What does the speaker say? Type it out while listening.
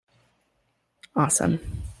Awesome.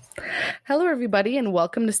 Hello, everybody, and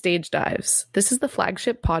welcome to Stage Dives. This is the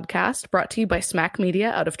flagship podcast brought to you by Smack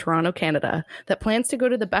Media out of Toronto, Canada, that plans to go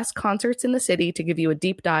to the best concerts in the city to give you a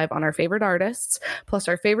deep dive on our favorite artists, plus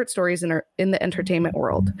our favorite stories in the entertainment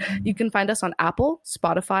world. You can find us on Apple,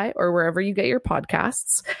 Spotify, or wherever you get your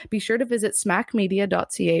podcasts. Be sure to visit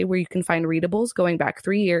smackmedia.ca, where you can find readables going back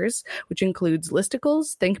 3 years, which includes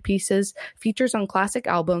listicles, think pieces, features on classic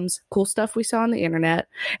albums, cool stuff we saw on the internet,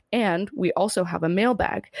 and we also have a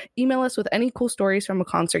mailbag. Email us with any cool stories from a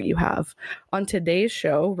concert you have. On today's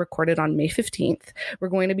show, recorded on May 15th, we're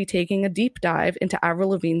going to be taking a deep dive into Avril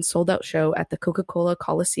Lavigne's sold-out show at the Coca Cola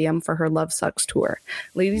Coliseum for her Love Sucks tour.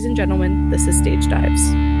 Ladies and gentlemen, this is Stage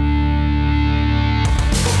Dives.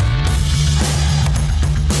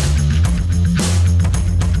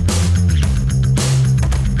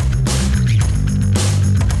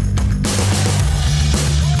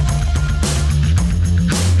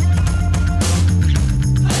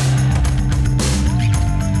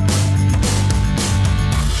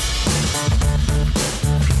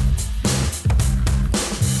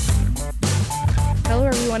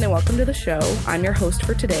 And welcome to the show. I'm your host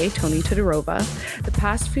for today, Tony Todorovah. The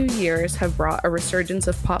past few years have brought a resurgence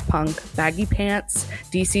of pop punk, baggy pants,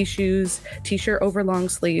 DC shoes, t-shirt over long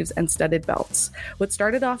sleeves, and studded belts. What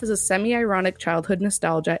started off as a semi-ironic childhood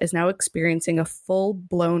nostalgia is now experiencing a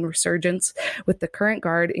full-blown resurgence, with the current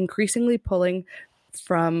guard increasingly pulling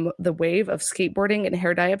from the wave of skateboarding and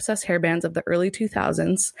hair dye-obsessed hairbands of the early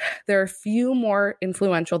 2000s. There are few more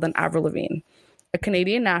influential than Avril Lavigne. A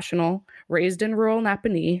Canadian national, raised in rural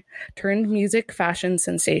Napanee, turned music fashion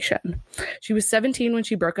sensation. She was 17 when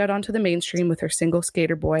she broke out onto the mainstream with her single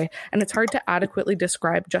Skater Boy, and it's hard to adequately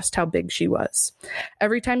describe just how big she was.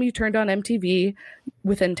 Every time you turned on MTV,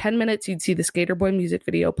 within 10 minutes you'd see the Skater Boy music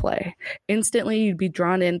video play. Instantly you'd be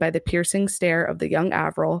drawn in by the piercing stare of the young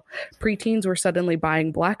Avril. Preteens were suddenly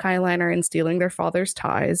buying black eyeliner and stealing their father's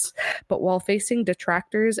ties. But while facing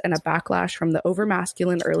detractors and a backlash from the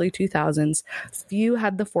over-masculine early 2000s, few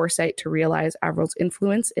had the foresight to realize Avril's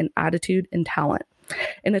influence in attitude and talent.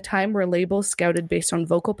 In a time where labels scouted based on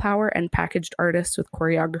vocal power and packaged artists with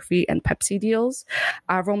choreography and Pepsi deals,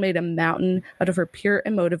 Avril made a mountain out of her pure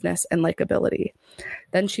emotiveness and likability.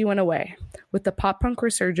 Then she went away. With the pop punk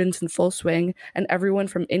resurgence in full swing and everyone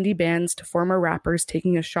from indie bands to former rappers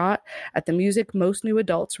taking a shot at the music most new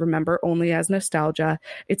adults remember only as nostalgia,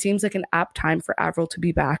 it seems like an apt time for Avril to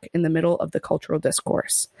be back in the middle of the cultural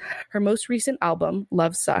discourse. Her most recent album,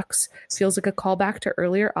 Love Sucks, feels like a callback to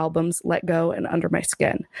earlier albums Let Go and Under My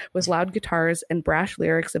Skin, with loud guitars and brash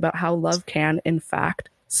lyrics about how love can, in fact,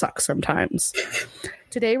 suck sometimes.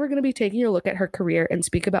 Today, we're going to be taking a look at her career and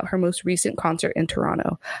speak about her most recent concert in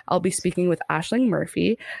Toronto. I'll be speaking with Aisling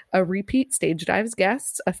Murphy, a repeat Stage Dives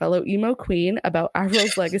guest, a fellow emo queen, about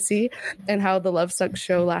Avril's legacy and how the Love Sucks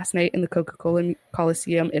show last night in the Coca Cola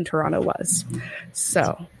Coliseum in Toronto was.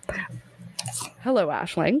 So, hello,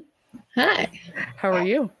 Aisling. Hi. How are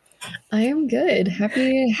you? I am good.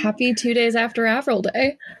 Happy 2 days after Avril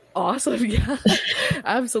Day. Awesome. Yeah,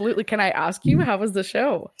 absolutely. Can I ask you, how was the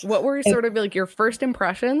show? What were sort of like your first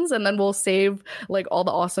impressions? And then we'll save like all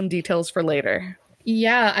the awesome details for later.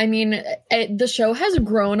 Yeah, I mean, the show has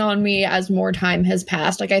grown on me as more time has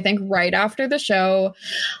passed. Like, I think right after the show,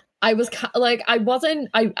 I was like, I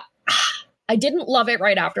didn't love it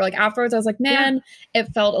right after. Like, afterwards, I was like, man,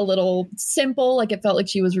 It felt a little simple. Like, it felt like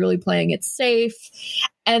she was really playing it safe.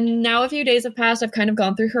 And now a few days have passed. I've kind of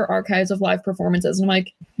gone through her archives of live performances. And I'm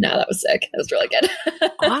like, no, that was sick. That was really good.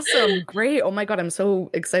 Awesome. Great. Oh my God. I'm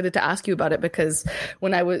so excited to ask you about it, because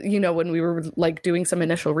when I was, when we were like doing some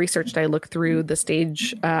initial research, I looked through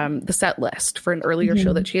the the set list for an earlier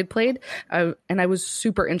show that she had played. And I was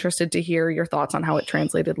super interested to hear your thoughts on how it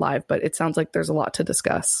translated live, but it sounds like there's a lot to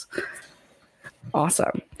discuss.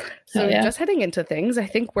 Awesome. So just heading into things, I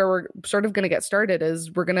think where we're sort of going to get started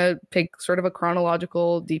is we're going to take sort of a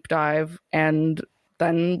chronological deep dive, and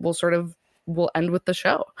then we'll end with the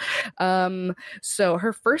show. So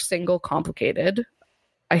her first single, Complicated,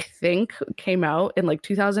 I think came out in like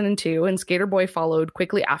 2002, and Skater Boy followed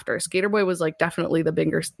quickly after. Skater Boy was like definitely the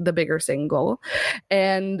bigger single.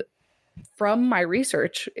 And from my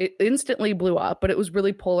research, it instantly blew up, but it was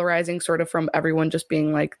really polarizing, sort of from everyone just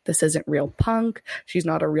being like, this isn't real punk. She's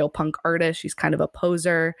not a real punk artist. She's kind of a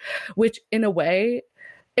poser, which in a way,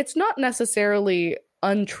 it's not necessarily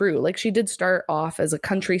untrue. Like, she did start off as a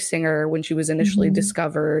country singer when she was initially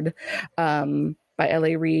discovered by by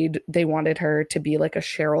L.A. Reid. They wanted her to be like a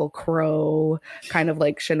Sheryl Crow, kind of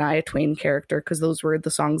like Shania Twain character, because those were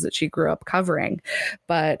the songs that she grew up covering.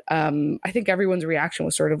 But I think everyone's reaction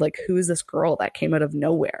was sort of like, who is this girl that came out of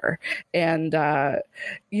nowhere? And,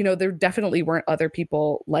 there definitely weren't other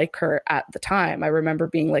people like her at the time. I remember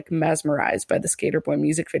being like mesmerized by the Skater Boy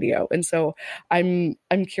music video. And so I'm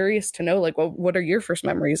curious to know, like, what are your first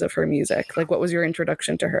memories of her music? Like, what was your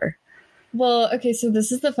introduction to her? Well, okay, so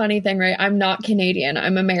this is the funny thing, right? I'm not Canadian.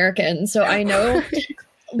 I'm American. So I know,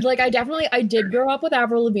 like, I did grow up with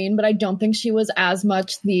Avril Lavigne, but I don't think she was as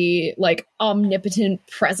much the, like, omnipotent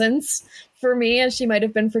presence for me as she might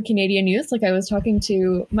have been for Canadian youth. Like, I was talking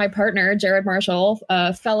to my partner, Jared Marshall,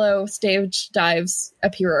 a fellow Stage Dives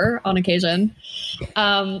appearer on occasion.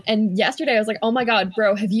 And yesterday I was like, oh my God,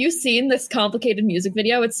 bro, have you seen this Complicated music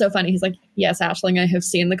video? It's so funny. He's like, yes, Aisling, I have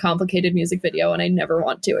seen the Complicated music video and I never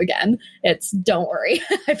want to again. Don't worry.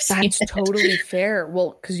 That's totally fair.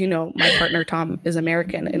 Well, because, my partner Tom is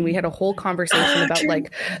American, and we had a whole conversation about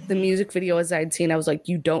like the music video as I'd seen. I was like,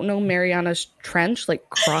 you don't know Mariana's Trench? Like,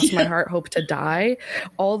 cross my heart, hope to die.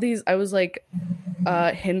 All these, I was like,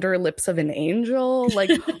 Hinder Lips of an Angel, like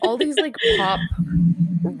all these like pop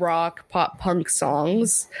rock, pop punk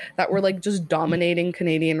songs that were like just dominating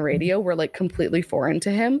Canadian radio were like completely foreign to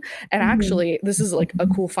him. And actually, this is like a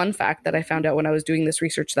cool fun fact that I found out when I was doing this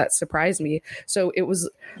research that surprised me. So it was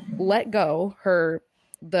Let Go,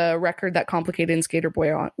 the record that Complicated and Skater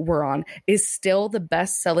Boy were on, is still the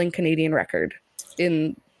best-selling Canadian record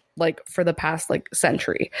in like for the past like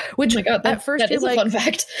century. Which, oh my God, at first, that is a fun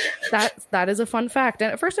fact. That is a fun fact.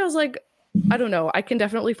 And at first I was like, I don't know, I can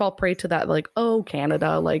definitely fall prey to that, like, oh,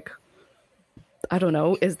 Canada, like, I don't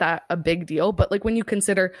know, is that a big deal? But like when you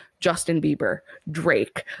consider Justin Bieber,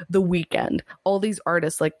 Drake, The Weeknd, all these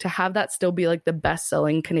artists, like to have that still be like the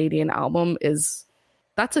best-selling Canadian album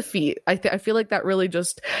that's a feat. I feel like that really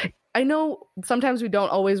just, I know sometimes we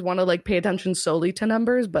don't always want to like pay attention solely to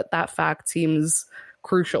numbers, but that fact seems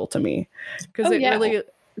crucial to me, because really,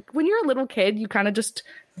 when you're a little kid, you kind of just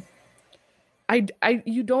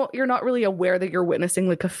you're not really aware that you're witnessing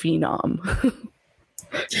like a phenom.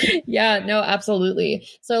 Yeah, no, absolutely.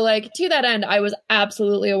 So like to that end, I was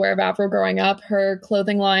absolutely aware of Avril growing up. Her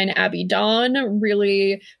clothing line, Abby Dawn,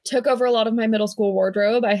 really took over a lot of my middle school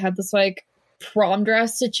wardrobe. I had this like prom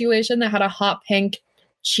dress situation that had a hot pink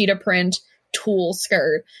cheetah print tulle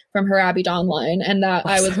skirt from her Abby Dawn line, and that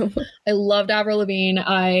awesome. I loved Avril Lavigne.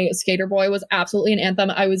 Skater Boy was absolutely an anthem.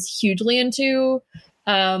 I was hugely into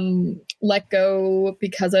Let Go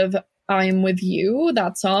because of I'm With You.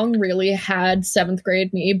 That song really had 7th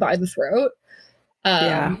grade me by the throat.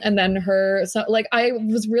 And then I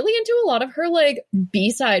was really into a lot of her like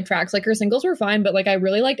B-side tracks. Like her singles were fine, but like I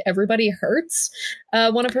really liked Everybody Hurts,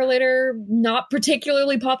 one of her later not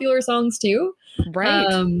particularly popular songs too. Right.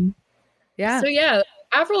 So yeah,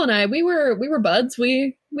 Avril and I, we were buds.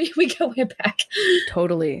 We go way back.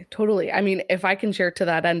 Totally. I mean, if I can share to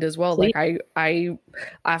that end as well, like I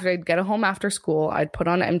after I'd get home after school, I'd put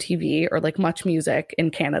on MTV or like Much Music in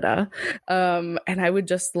Canada, and I would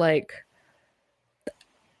just like.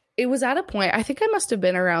 It was at a point, I think I must have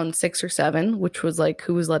been around 6 or 7, which was like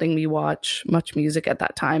who was letting me watch Much Music at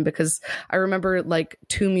that time, because I remember like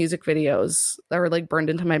 2 music videos that were like burned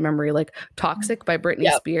into my memory, like Toxic by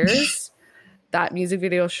Britney Spears. That music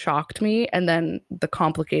video shocked me. And then the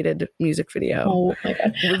Complicated music video. Oh my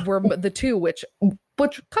God. Were the 2, which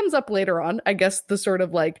comes up later on. I guess the sort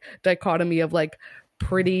of like dichotomy of like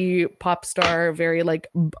pretty pop star, very like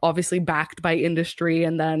obviously backed by industry,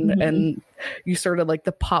 and then and you sort of like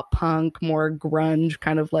the pop punk, more grunge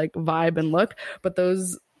kind of like vibe and look. But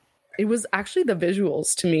it was actually the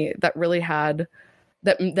visuals to me that really had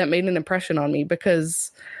that made an impression on me,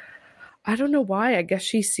 because I don't know why. I guess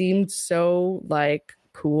she seemed so like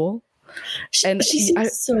cool. And she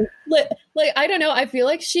seems so like I don't know. I feel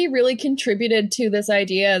like she really contributed to this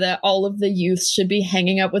idea that all of the youth should be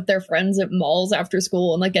hanging out with their friends at malls after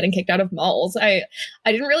school and like getting kicked out of malls. I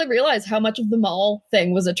didn't really realize how much of the mall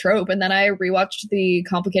thing was a trope, and then I rewatched the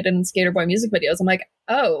Complicated and Skater Boy music videos. I'm like,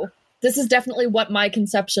 oh, this is definitely what my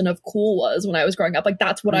conception of cool was when I was growing up. Like,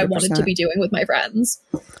 that's what 100%. I wanted to be doing with my friends.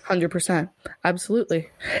 100%. Absolutely.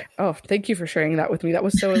 Oh, thank you for sharing that with me. That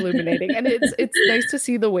was so illuminating. And it's nice to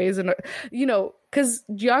see the ways, and, because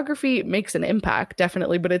geography makes an impact,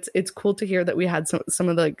 definitely, but it's cool to hear that we had some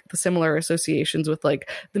of the, like, the similar associations with like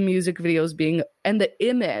the music videos being, and the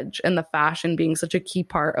image and the fashion being such a key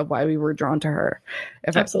part of why we were drawn to her.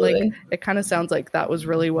 Absolutely. Like, it kind of sounds like that was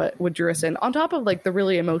really what drew us in, on top of like the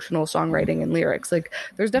really emotional songwriting and lyrics. Like,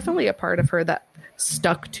 there's definitely a part of her that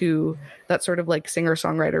stuck to that sort of like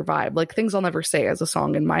singer-songwriter vibe. Like, Things I'll Never Say as a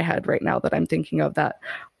song in my head right now that I'm thinking of that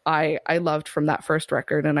I loved from that first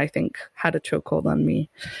record, and I think had a chokehold on me.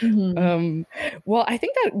 Well, I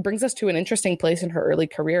think that brings us to an interesting place in her early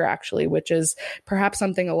career, actually, which is perhaps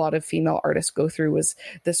something a lot of female artists go through, was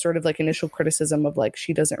this sort of like initial criticism of like,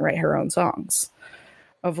 she doesn't write her own songs,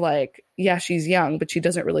 of like, yeah, she's young, but she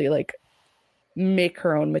doesn't really like make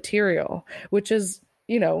her own material, which is,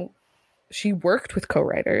 you know, she worked with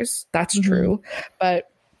co-writers, that's true, but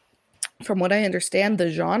from what I understand,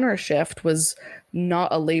 the genre shift was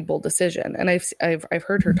not a label decision. And I've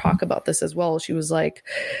heard her talk about this as well. She was like,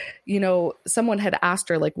 you know, someone had asked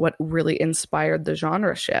her like what really inspired the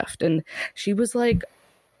genre shift, and she was like,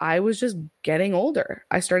 I was just getting older.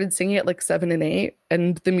 I started singing at like 7 and 8,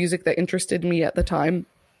 and the music that interested me at the time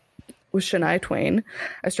was Shania Twain.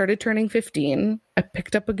 I started turning 15. I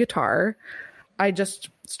picked up a guitar. I just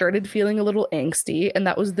started feeling a little angsty, and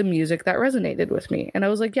that was the music that resonated with me. And I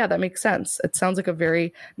was like, yeah, that makes sense. It sounds like a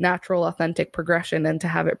very natural, authentic progression. And to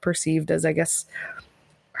have it perceived as, I guess,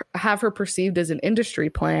 have her perceived as an industry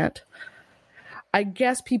plant, I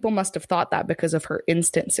guess people must have thought that because of her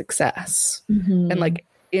instant success and like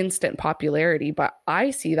instant popularity. But I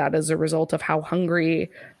see that as a result of how hungry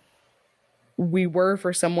we were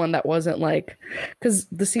for someone that wasn't like, because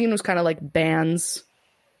the scene was kind of like bands,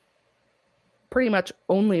 pretty much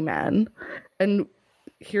only men, and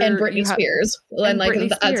here and Britney Spears, and like Britney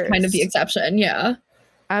that's Spears. kind of the exception. Yeah,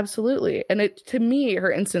 absolutely. And it, to me,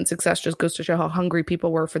 her instant success just goes to show how hungry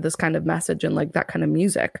people were for this kind of message and like that kind of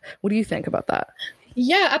music. What do you think about that?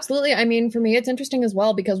 Yeah, absolutely. I mean, for me, it's interesting as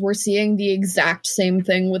well because we're seeing the exact same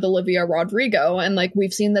thing with Olivia Rodrigo. And like,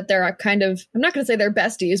 we've seen that they're kind of, I'm not going to say they're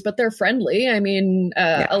besties, but they're friendly. I mean,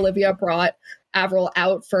 Olivia brought Avril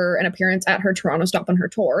out for an appearance at her Toronto stop on her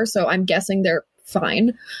tour. So I'm guessing they're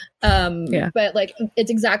fine. But like, it's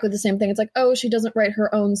exactly the same thing. It's like, oh, she doesn't write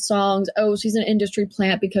her own songs. Oh, she's an industry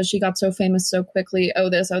plant because she got so famous so quickly. Oh,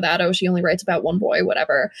 this, oh, that. Oh, she only writes about one boy,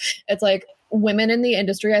 whatever. It's like, women in the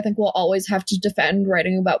industry, I think, will always have to defend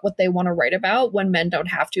writing about what they want to write about when men don't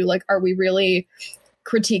have to. Like, are we really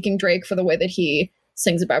critiquing Drake for the way that he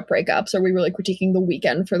sings about breakups? Are we really critiquing The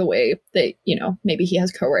Weeknd for the way that, you know, maybe he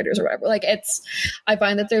has co-writers or whatever? Like, I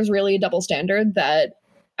find that there's really a double standard that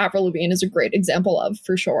Avril Lavigne is a great example of,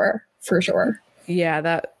 for sure. Yeah,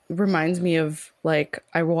 that reminds me of like,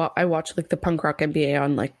 I watch like the Punk Rock MBA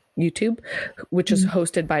on like YouTube, which is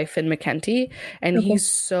hosted by Finn McKenty, and he's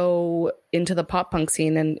so into the pop punk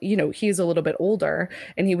scene, and you know, he's a little bit older,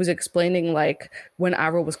 and he was explaining like when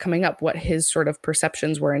Avril was coming up what his sort of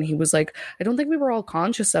perceptions were, and he was like, I don't think we were all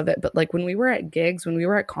conscious of it, but like when we were at gigs, when we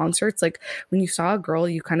were at concerts, like when you saw a girl,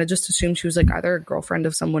 you kind of just assumed she was like either a girlfriend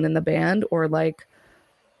of someone in the band or like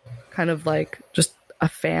kind of like just a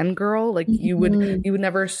fangirl. Like you would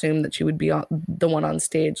never assume that she would be the one on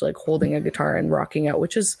stage like holding a guitar and rocking out,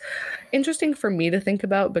 which is interesting for me to think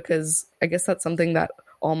about, because I guess that's something that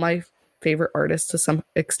all my favorite artists to some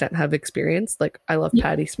extent have experienced. Like, I love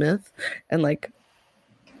Patti Smith, and like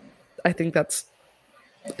I think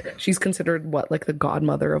she's considered like the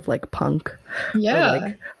godmother of like punk,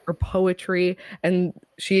 or poetry, and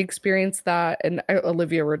she experienced that, and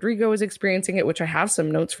Olivia Rodrigo is experiencing it, which I have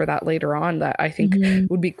some notes for that later on that I think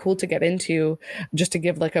would be cool to get into. Just to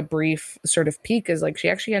give like a brief sort of peek, is like she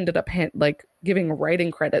actually ended up like giving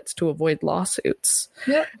writing credits to avoid lawsuits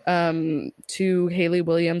to Hayley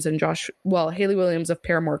Williams and Hayley Williams of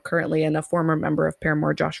Paramore currently, and a former member of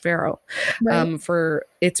Paramore, Josh Farrow, for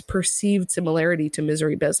its perceived similarity to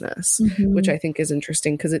Misery Business, which I think is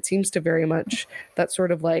interesting, because it seems to very much that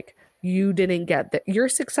sort of like, you didn't get that, you're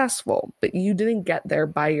successful, but you didn't get there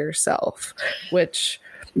by yourself, which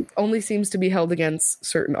only seems to be held against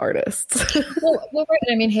certain artists. well, right.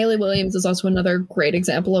 I mean, Hayley Williams is also another great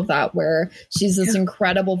example of that, where she's this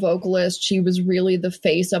incredible vocalist. She was really the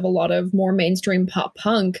face of a lot of more mainstream pop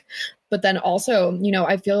punk, but then also, you know,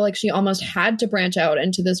 I feel like she almost had to branch out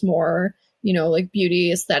into this more, you know, like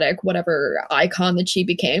beauty aesthetic, whatever icon that she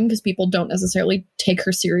became, because people don't necessarily take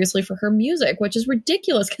her seriously for her music, which is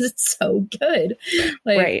ridiculous because it's so good.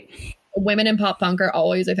 Like, women in pop punk are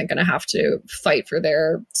always, I think, going to have to fight for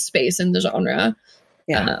their space in the genre.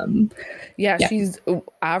 She's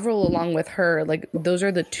Avril, along with her, like those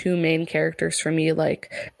are the two main characters for me.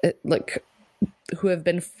 Like who have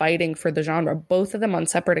been fighting for the genre, both of them on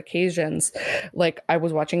separate occasions. Like, I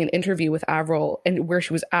was watching an interview with Avril, and where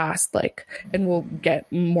she was asked, like, and we'll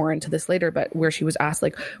get more into this later, but where she was asked,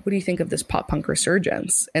 like, what do you think of this pop punk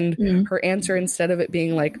resurgence? And her answer, instead of it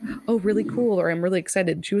being like, oh, really cool, or I'm really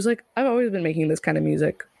excited, she was like, I've always been making this kind of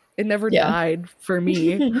music. It never died for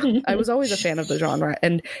me. I was always a fan of the genre.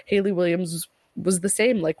 And Hayley Williams was the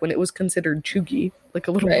same, like, when it was considered chuggy, like,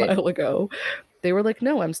 a little while ago. They were like,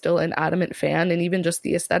 no, I'm still an adamant fan. And even just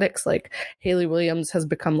the aesthetics, like, Hayley Williams has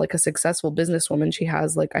become like a successful businesswoman. She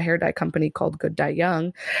has like a hair dye company called Good Dye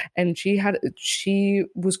Young. And she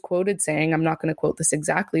was quoted saying, I'm not going to quote this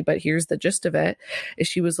exactly, but here's the gist of it, is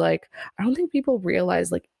she was like, I don't think people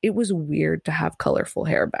realize, like, it was weird to have colorful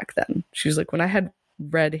hair back then. She was like, when I had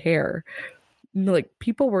red hair, like,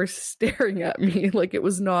 people were staring at me like it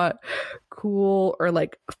was not cool or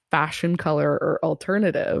like fashion color or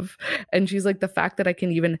alternative. And she's like, the fact that I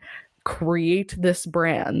can even create this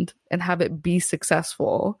brand and have it be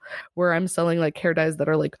successful, where I'm selling like hair dyes that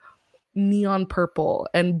are like neon purple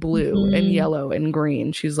and blue and yellow and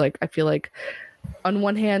green. She's like, I feel like on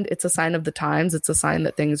one hand, it's a sign of the times. It's a sign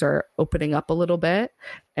that things are opening up a little bit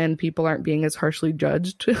and people aren't being as harshly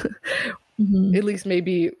judged, at least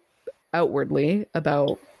maybe outwardly,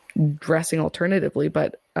 about dressing alternatively.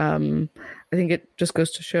 But I think it just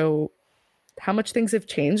goes to show how much things have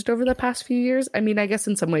changed over the past few years. I mean, I guess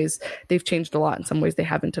in some ways they've changed a lot, in some ways they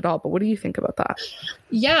haven't at all. But what do you think about that?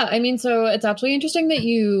 Yeah, I mean, so it's actually interesting that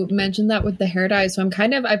you mentioned that with the hair dye. So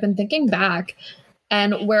I've been thinking back,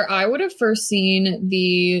 and where I would have first seen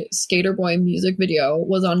the Skater Boy music video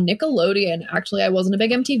was on Nickelodeon. Actually, I wasn't a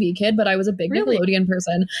big MTV kid, but I was a big Nickelodeon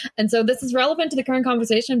person. And so this is relevant to the current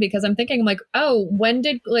conversation, because I'm thinking, like, oh, when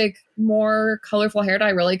did like more colorful hair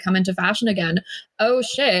dye really come into fashion again? Oh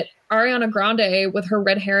shit, Ariana Grande with her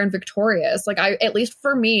red hair and Victorious. Like, at least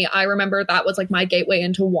for me, I remember that was like my gateway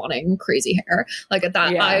into wanting crazy hair. Like, at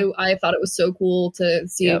that, I thought it was so cool to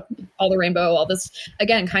see all the rainbow, all this,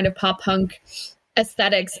 again, kind of pop punk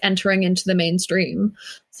aesthetics entering into the mainstream.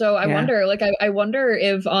 So I wonder, like, I wonder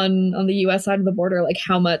if on the US side of the border, like,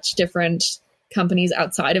 how much different companies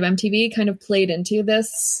outside of MTV kind of played into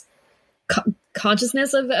this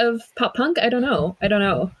consciousness of pop punk. I don't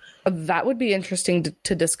know. That would be interesting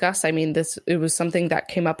to discuss. I mean, it was something that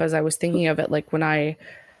came up as I was thinking of it, like, when I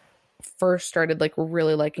first started like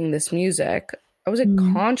really liking this music. I wasn't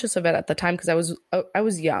conscious of it at the time because I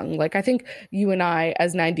was young. Like, I think you and I,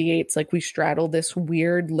 as 98s, like, we straddle this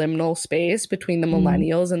weird liminal space between the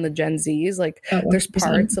millennials and the Gen Zs. Like, there's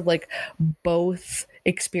parts of like both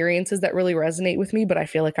experiences that really resonate with me, but I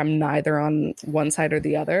feel like I'm neither on one side or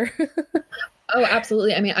the other. Oh,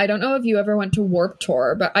 absolutely. I mean, I don't know if you ever went to Warped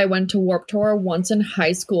Tour, but I went to Warped Tour once in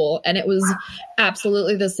high school, and it was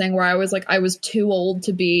absolutely this thing where I was like, I was too old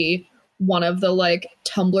to be one of the like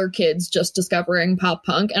Tumblr kids just discovering pop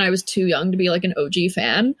punk, and I was too young to be like an OG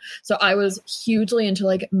fan. So I was hugely into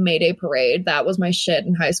like Mayday Parade. That was my shit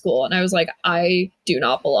in high school. And I was like, I do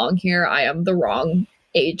not belong here. I am the wrong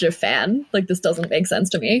age of fan. Like, this doesn't make sense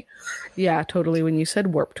to me. Yeah, totally. When you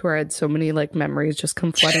said Warped Tour, I had so many like memories just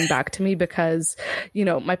come flooding back to me, because, you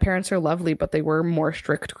know, my parents are lovely, but they were more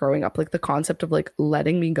strict growing up. Like, the concept of like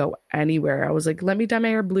letting me go anywhere, I was like, let me dye my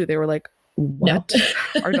hair blue. They were like, what?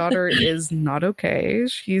 No. Our daughter is not okay.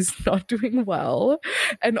 She's not doing well.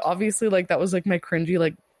 And obviously, like, that was like my cringy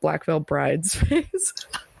like Black Veil Brides phase.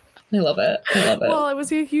 I love it. Well, I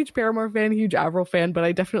was a huge Paramore fan, huge Avril fan, but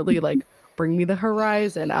I definitely like Bring Me the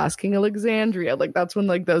Horizon, Asking Alexandria. Like, that's when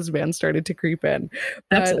like those bands started to creep in.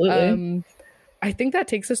 But, absolutely. I think that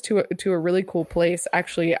takes us to a really cool place.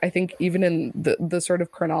 Actually, I think even in the sort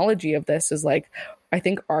of chronology of this is like, I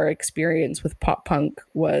think our experience with pop punk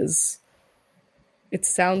was, it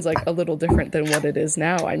sounds like a little different than what it is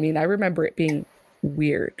now. I mean, I remember it being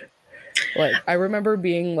weird. Like, I remember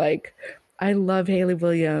being like, I love Hayley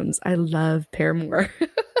Williams. I love Paramore.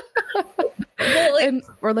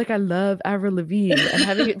 Well, like, I love Avril Lavigne, and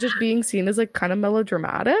having it just being seen as like kind of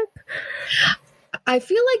melodramatic. I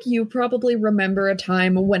feel like you probably remember a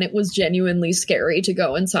time when it was genuinely scary to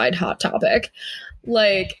go inside Hot Topic.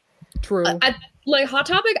 Like, true. Like, Hot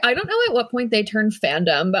Topic, I don't know at what point they turned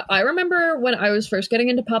fandom, but I remember when I was first getting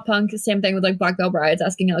into pop punk, same thing with like Black Veil Brides,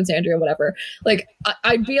 Asking Alexandria, whatever. Like,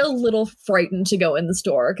 I'd be a little frightened to go in the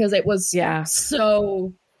store because it was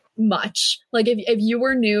so much. Like, if you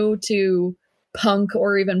were new to punk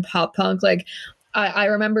or even pop punk, like, I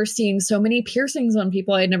remember seeing so many piercings on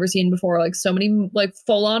people I had never seen before, like so many like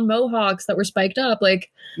full-on mohawks that were spiked up.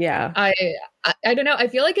 Like, I don't know. I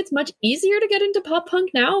feel like it's much easier to get into pop punk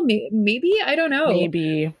now. Maybe, I don't know.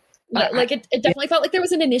 Maybe. Like it definitely felt like there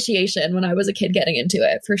was an initiation when I was a kid getting into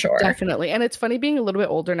it, for sure. Definitely. And it's funny being a little bit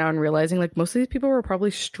older now and realizing like most of these people were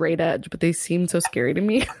probably straight edge, but they seemed so scary to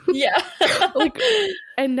me. Yeah. Like,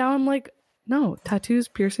 and now I'm like, no, tattoos,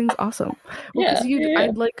 piercings, awesome. Well,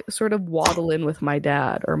 I'd like sort of waddle in with my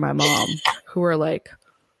dad or my mom who are like,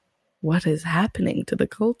 what is happening to the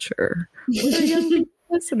culture? What are young people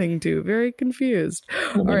listening to? Very confused.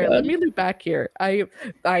 All right, let me look back here.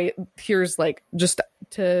 I here's like, just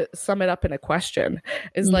to sum it up in a question,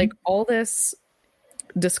 is like all this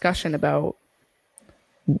discussion about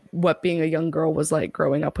what being a young girl was like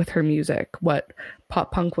growing up with her music, what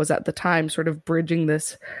pop punk was at the time, sort of bridging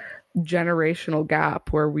this generational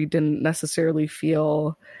gap where we didn't necessarily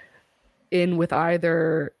feel in with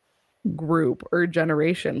either group or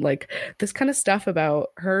generation. Like this kind of stuff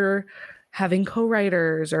about her having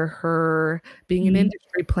co-writers or her being an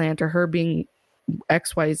industry plant or her being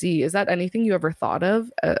XYZ. Is that anything you ever thought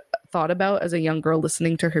about as a young girl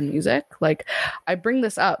listening to her music? Like, I bring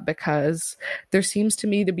this up because there seems to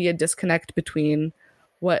me to be a disconnect between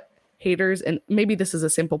what haters, and maybe this is a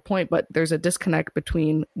simple point, but there's a disconnect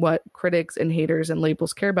between what critics and haters and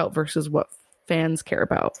labels care about versus what fans care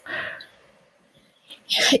about.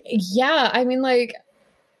 Yeah, I mean, like,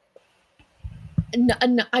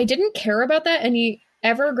 I didn't care about that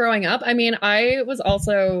ever growing up. I mean, I was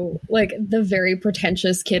also like the very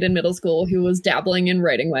pretentious kid in middle school who was dabbling in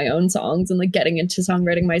writing my own songs and like getting into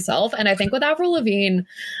songwriting myself. And I think with Avril Lavigne,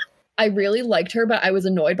 I really liked her, but I was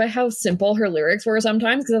annoyed by how simple her lyrics were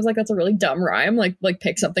sometimes because I was like, that's a really dumb rhyme. Like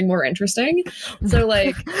pick something more interesting. So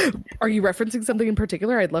like, are you referencing something in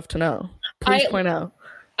particular? I'd love to know. Please point out.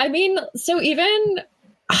 I mean, so even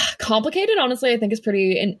Complicated, honestly, I think is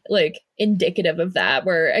pretty indicative of that,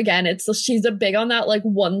 where again she's a big on that like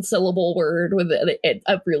one syllable word with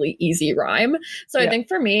a really easy rhyme. So I think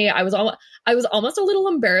for me, I was almost a little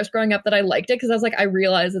embarrassed growing up that I liked it because I was like, I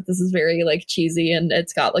realize that this is very like cheesy and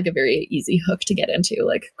it's got like a very easy hook to get into,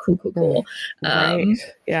 like cool. Right.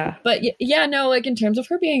 Yeah. But yeah, no, like in terms of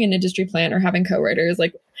her being an industry plant or having co-writers,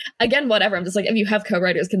 like again, whatever. I'm just like, if you have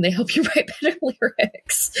co-writers, can they help you write better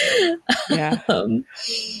lyrics? Yeah.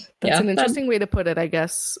 That's an interesting way to put it, I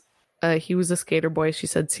guess. He was a skater boy. She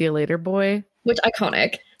said, see you later, boy. Which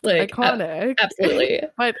iconic. Like, iconic. Absolutely.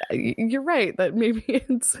 But you're right that maybe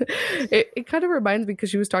it kind of reminds me because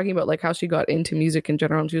she was talking about like how she got into music in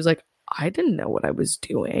general. And she was like, I didn't know what I was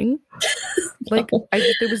doing. No. Like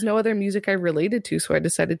there was no other music I related to. So I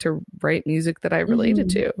decided to write music that I related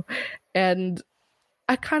to. And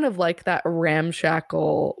I kind of like that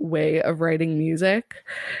ramshackle way of writing music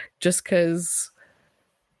just because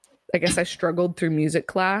I guess I struggled through music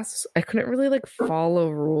class. I couldn't really like follow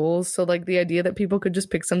rules. So like the idea that people could just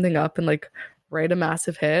pick something up and like write a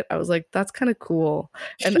massive hit, I was like, that's kind of cool.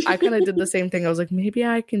 And I kind of did the same thing. I was like, maybe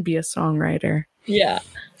I can be a songwriter. Yeah.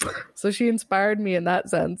 So she inspired me in that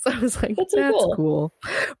sense. I was like, that's cool.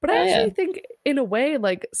 But I actually think in a way,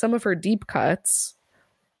 like some of her deep cuts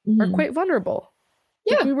are quite vulnerable.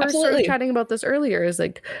 Yeah, like we were absolutely. sort of chatting about this earlier, is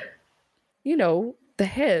like, you know, the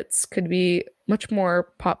hits could be much more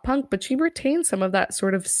pop punk, but she retained some of that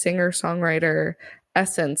sort of singer-songwriter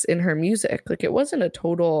essence in her music. Like it wasn't a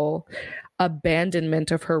total abandonment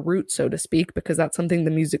of her roots, so to speak, because that's something the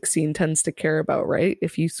music scene tends to care about, right?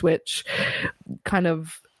 If you switch kind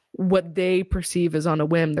of what they perceive as on a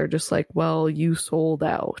whim, they're just like, well, you sold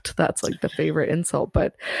out. That's like the favorite insult.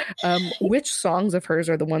 But which songs of hers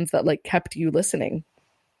are the ones that like kept you listening?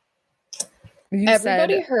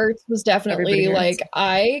 Everybody Hurts was definitely like,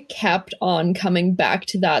 I kept on coming back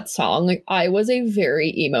to that song. Like I was a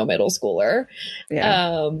very emo middle schooler.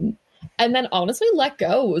 Yeah. And then honestly, Let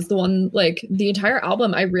Go was the one, like the entire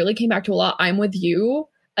album I really came back to a lot. I'm With You,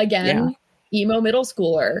 again, emo middle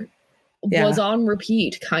schooler, was on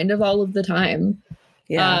repeat kind of all of the time.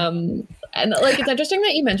 Yeah. And like, it's interesting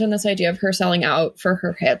that you mentioned this idea of her selling out for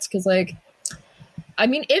her hits. Cause like, I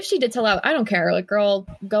mean, if she did sell out, I don't care. Like, girl,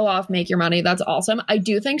 go off, make your money. That's awesome. I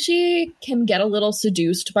do think she can get a little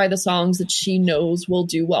seduced by the songs that she knows will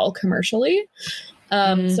do well commercially.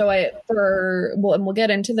 So we'll get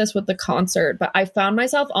into this with the concert, but I found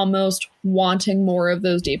myself almost wanting more of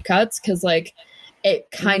those deep cuts because like it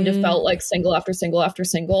kind of felt like single after single after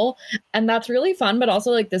single. And that's really fun, but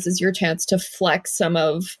also like this is your chance to flex some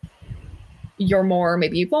of your more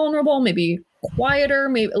maybe vulnerable, maybe quieter,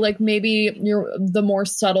 maybe you're the more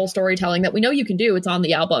subtle storytelling that we know you can do. It's on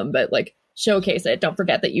the album, but like showcase it. Don't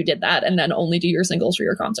forget that you did that, and then only do your singles for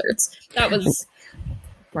your concerts. That was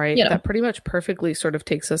right. You know. That pretty much perfectly sort of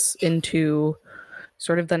takes us into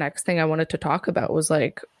sort of the next thing I wanted to talk about was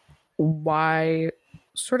like why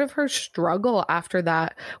sort of her struggle after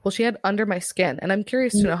that. Well, she had Under My Skin, and I'm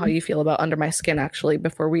curious to know how you feel about Under My Skin, actually,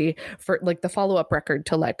 for like the follow-up record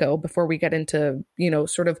to Let Go, before we get into, you know,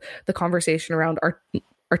 sort of the conversation around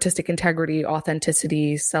artistic integrity,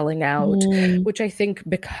 authenticity, selling out, which I think,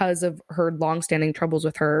 because of her longstanding troubles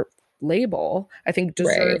with her label, I think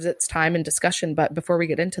deserves its time and discussion. But before we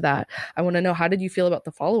get into that, I want to know, how did you feel about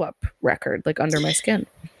the follow-up record, like Under My Skin?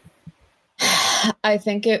 I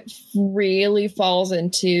think it really falls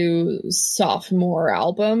into sophomore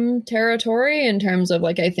album territory in terms of,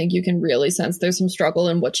 like, I think you can really sense there's some struggle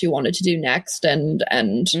in what she wanted to do next, and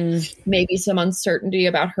maybe some uncertainty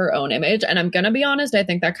about her own image. And I'm going to be honest, I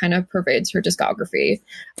think that kind of pervades her discography.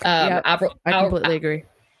 I completely agree.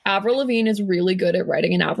 Avril Lavigne is really good at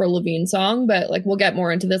writing an Avril Lavigne song, but, like, we'll get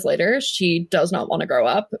more into this later. She does not want to grow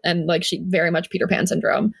up, and, like, she very much Peter Pan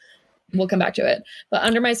syndrome. We'll come back to it. But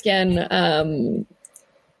Under My Skin,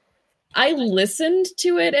 I listened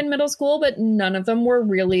to it in middle school, but none of them were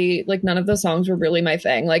really, like, none of the songs were really my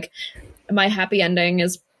thing. Like, My Happy Ending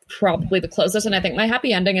is probably the closest, and I think My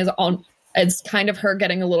Happy Ending is kind of her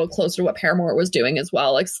getting a little closer to what Paramore was doing as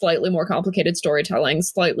well, like slightly more complicated storytelling,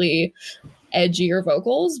 slightly edgier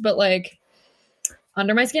vocals, but, like,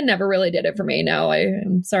 Under My Skin never really did it for me. No,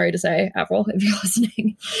 I'm sorry to say, Avril, if you're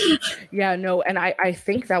listening. Yeah, no, and I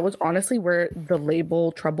think that was honestly where the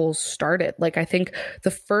label troubles started. Like, I think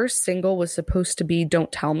the first single was supposed to be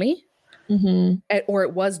Don't Tell Me, or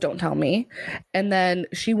it was Don't Tell Me, and then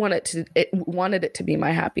she wanted it to be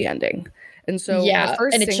My Happy Ending. And so yeah,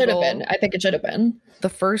 and it should have been. I think it should have been. The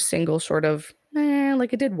first single sort of,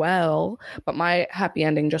 like, it did well, but My Happy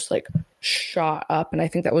Ending just, like, shot up, and I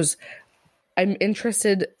think that was...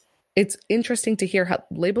 It's interesting to hear how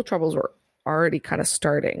label troubles were already kind of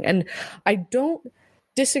starting. And I don't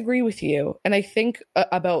disagree with you. And I think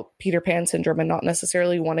about Peter Pan syndrome and not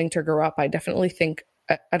necessarily wanting to grow up. I definitely think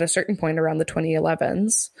at a certain point around the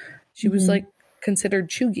 2011s, she was like considered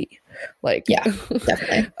chuggy. Like, yeah,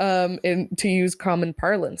 definitely. And to use common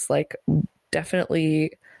parlance, like,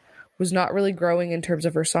 definitely was not really growing in terms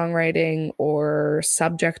of her songwriting or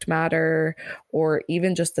subject matter, or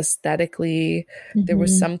even just aesthetically. There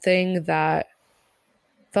was something that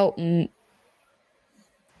felt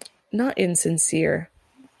not insincere,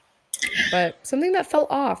 but something that felt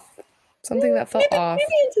off. Maybe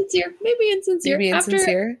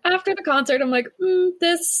insincere. After the concert, I'm like,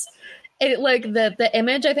 this... It, like, the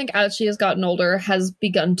image, I think, as she has gotten older, has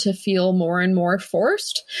begun to feel more and more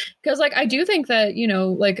forced. Because, like, I do think that, you know,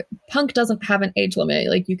 like, punk doesn't have an age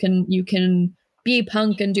limit. Like, you can be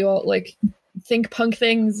punk and do all, like, think punk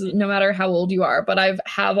things no matter how old you are. But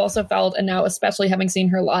have also felt, and now especially having seen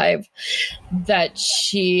her live, that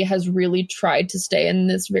she has really tried to stay in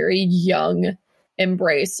this very young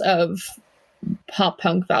embrace of pop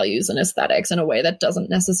punk values and aesthetics in a way that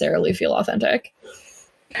doesn't necessarily feel authentic.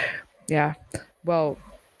 Yeah. Well,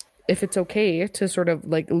 if it's okay to sort of,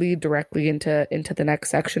 like, lead directly into the next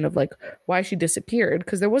section of, like, why she disappeared,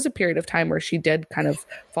 because there was a period of time where she did kind of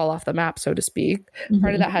fall off the map, so to speak.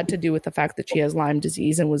 Part of that had to do with the fact that she has Lyme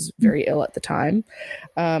disease and was very ill at the time.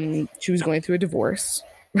 She was going through a divorce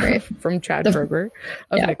from Chad Kroeger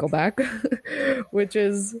of Nickelback, which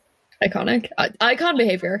is iconic. Icon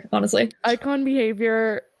behavior, honestly. Icon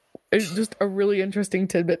behavior. It's just a really interesting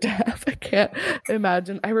tidbit to have. I can't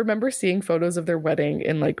imagine. I remember seeing photos of their wedding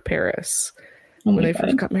in, like, Paris when they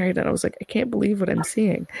first got married, and I was like, I can't believe what I'm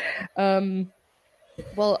seeing.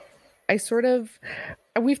 Well,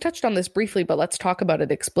 we've touched on this briefly, but let's talk about it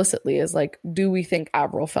explicitly. Is, like, do we think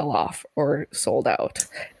Avril fell off or sold out?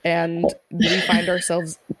 And do we find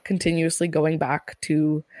ourselves continuously going back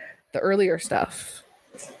to the earlier stuff?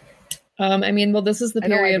 I mean, well, this is the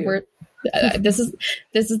period where... this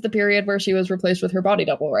is the period where she was replaced with her body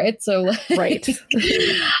double, right? So, like, right.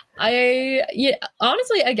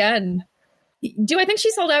 Honestly, again, do I think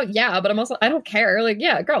she sold out? Yeah, but I don't care. Like,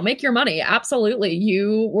 yeah, girl, make your money. Absolutely.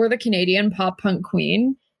 You were the Canadian pop punk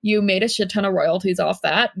queen. You made a shit ton of royalties off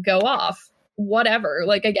that. Go off. Whatever.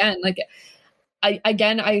 Like, again, like,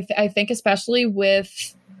 I think especially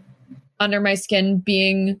with Under My Skin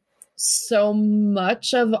being so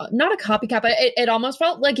much of, not a copycat, but it almost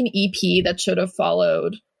felt like an EP that should have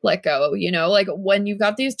followed Let Go, you know, like, when you've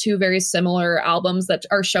got these two very similar albums that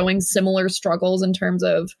are showing similar struggles in terms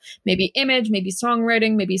of maybe image, maybe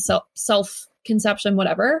songwriting, maybe self-conception,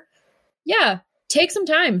 whatever. Yeah, take some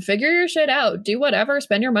time, figure your shit out, do whatever,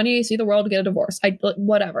 spend your money, see the world, get a divorce,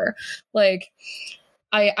 whatever. Like,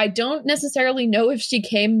 I don't necessarily know if she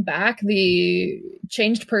came back the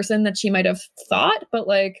changed person that she might have thought, but,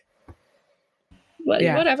 like,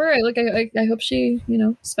 whatever. I hope she, you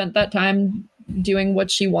know, spent that time doing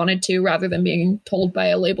what she wanted to rather than being told by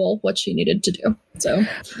a label what she needed to do. So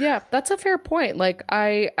yeah, that's a fair point. Like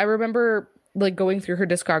I remember like going through her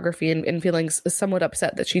discography and feeling somewhat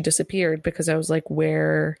upset that she disappeared, because I was like,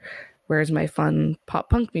 where's my fun pop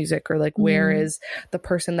punk music? Or like, where is the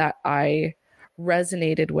person that I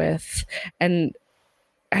resonated with? And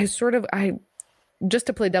I just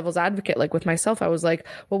to play devil's advocate, like with myself, I was like,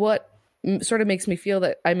 well, what sort of makes me feel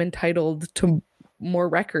that I'm entitled to more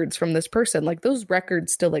records from this person? Like those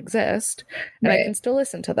records still exist and I can still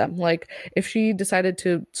listen to them. Like if she decided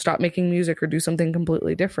to stop making music or do something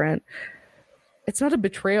completely different, it's not a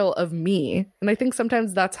betrayal of me. And I think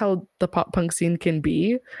sometimes that's how the pop punk scene can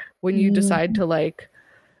be, when you decide to like,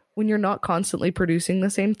 when you're not constantly producing the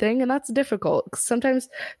same thing. And that's difficult. Sometimes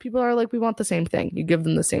people are like, we want the same thing. You give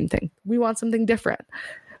them the same thing. We want something different.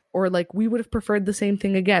 Or like, we would have preferred the same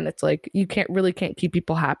thing again. It's like, you can't keep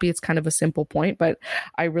people happy. It's kind of a simple point, but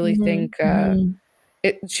I really think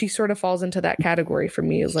she sort of falls into that category for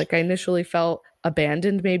me. Is like, I initially felt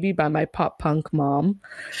abandoned maybe by my pop punk mom.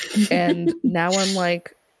 And now I'm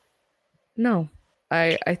like, no,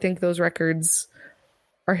 I think those records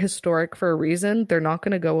are historic for a reason. They're not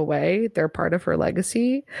going to go away. They're part of her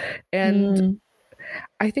legacy. And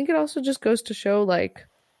I think it also just goes to show, like,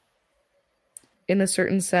 in a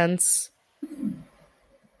certain sense,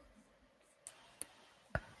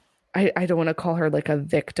 I don't want to call her like a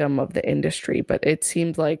victim of the industry, but it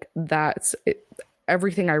seems like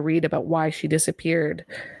everything I read about why she disappeared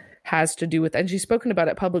has to do with, and she's spoken about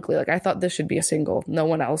it publicly. Like, I thought this should be a single. No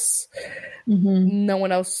one else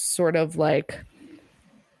sort of like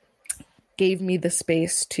gave me the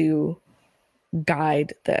space to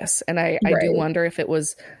guide this. And I do wonder if it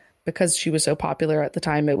was because she was so popular at the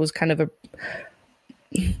time. It was kind of a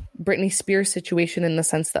Britney Spears situation in the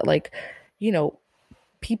sense that, like, you know,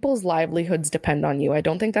 people's livelihoods depend on you. I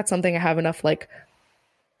don't think that's something I have enough like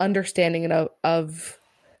understanding of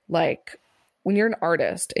like, when you're an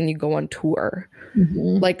artist and you go on tour,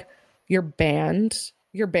 like your bands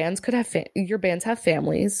have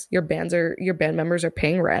families, your band members are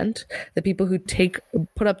paying rent. The people who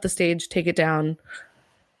put up the stage, take it down,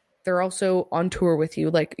 they're also on tour with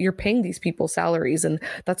you. Like, you're paying these people salaries, and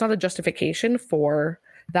that's not a justification for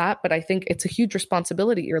that, but I think it's a huge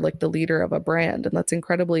responsibility. You're like the leader of a brand, and that's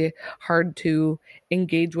incredibly hard to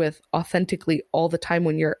engage with authentically all the time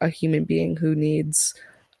when you're a human being who needs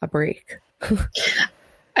a break.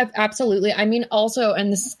 Absolutely. I mean, also,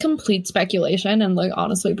 and this is complete speculation and like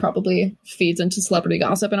honestly probably feeds into celebrity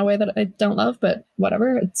gossip in a way that I don't love, but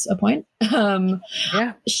whatever, it's a point.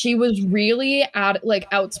 She was really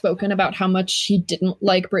outspoken about how much she didn't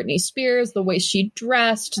like Britney Spears, the way she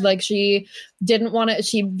dressed. Like, she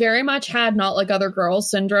very much had not like other girls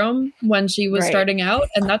syndrome when she was starting out,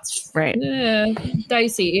 and that's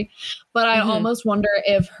dicey. But I almost wonder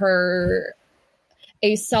if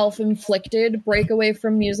a self-inflicted breakaway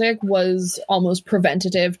from music was almost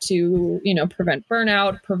preventative to, you know, prevent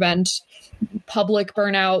burnout, prevent public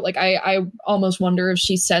burnout. Like, I almost wonder if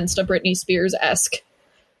she sensed a Britney Spears-esque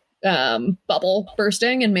bubble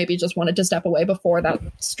bursting and maybe just wanted to step away before that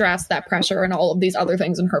stress, that pressure, and all of these other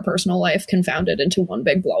things in her personal life confounded into one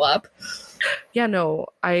big blow up. Yeah, no,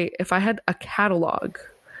 if I had a catalog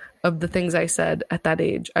of the things I said at that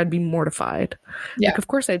age, I'd be mortified. Yeah. Like, of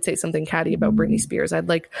course I'd say something catty about Britney Spears. I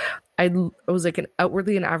was like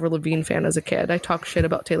outwardly an Avril Lavigne fan as a kid. I talked shit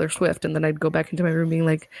about Taylor Swift, and then I'd go back into my room being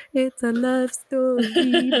like, it's a love story,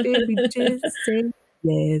 baby, just say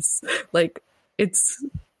yes. Like,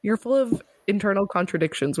 you're full of internal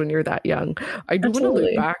contradictions when you're that young. I do want to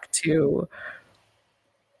look back to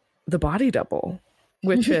The Body Double,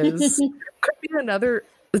 which could be another,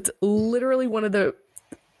 it's literally one of the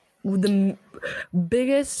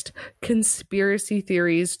biggest conspiracy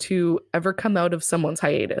theories to ever come out of someone's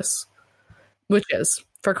hiatus, which is,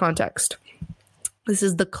 for context, this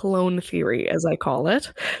is the clone theory, as I call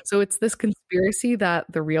it. So it's this conspiracy that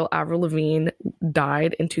the real Avril Lavigne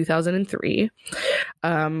died in 2003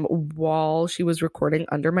 while she was recording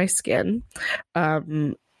Under My Skin.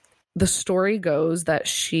 The story goes that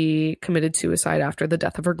she committed suicide after the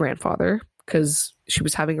death of her grandfather because she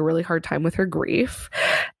was having a really hard time with her grief.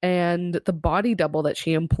 And the body double that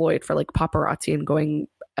she employed for like paparazzi and going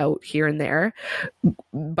out here and there,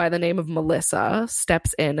 by the name of Melissa,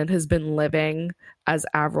 steps in and has been living as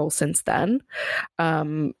Avril since then.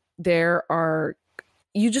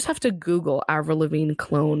 You just have to Google Avril Lavigne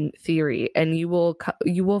clone theory, and you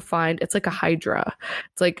will find it's like a hydra.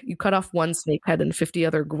 It's like you cut off one snake head and 50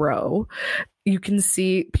 other grow. You can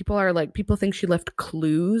see people think she left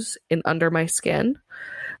clues in Under My Skin.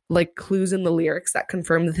 like clues in the lyrics that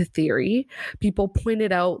confirm the theory. People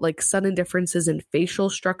pointed out like sudden differences in facial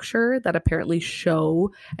structure that apparently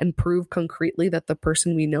show and prove concretely that the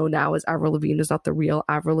person we know now as Avril Lavigne is not the real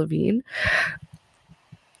Avril Lavigne.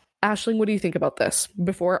 Aisling, what do you think about this?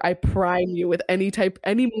 Before I prime you with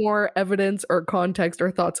any more evidence or context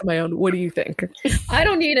or thoughts of my own, what do you think? I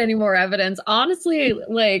don't need any more evidence. Honestly,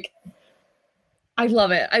 like, I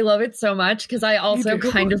love it. I love it so much because I also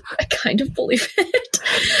kind of believe it.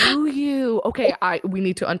 Do you? Okay, we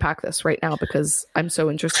need to unpack this right now because I'm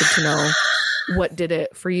so interested to know what did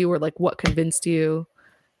it for you, or like what convinced you.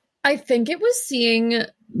 I think it was seeing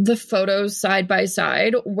the photos side by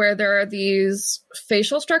side where there are these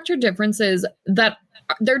facial structure differences that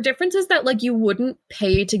they're differences that like you wouldn't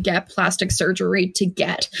pay to get plastic surgery to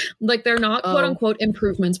get. Like they're not quote unquote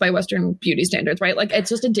improvements by Western beauty standards, right? Like it's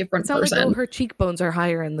just a different person. Like, her cheekbones are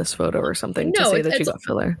higher in this photo or something to say that she got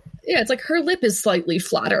filler. Yeah, it's like her lip is slightly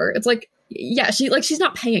flatter. It's like, yeah, she's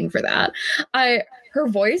not paying for that. Her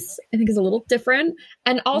voice, I think, is a little different.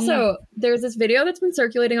 And also, there's this video that's been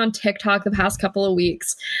circulating on TikTok the past couple of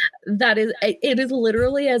weeks that it is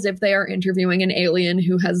literally as if they are interviewing an alien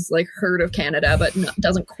who has, like, heard of Canada but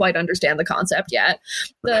doesn't quite understand the concept yet.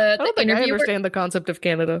 I understand the concept of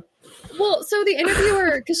Canada. Well, so the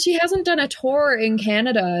interviewer, because she hasn't done a tour in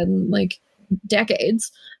Canada in, like,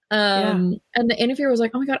 decades. And the interviewer was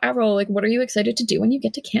like, oh my God, Avril, like, what are you excited to do when you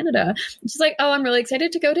get to Canada? And she's like, oh, I'm really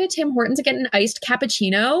excited to go to Tim Hortons and get an iced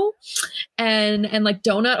cappuccino and like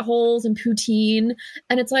donut holes and poutine.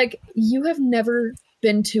 And it's like, you have never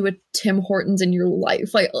been to a Tim Hortons in your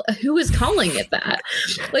life. Like, who is calling it that?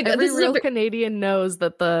 Like, every real Canadian knows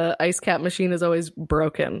that the ice cap machine is always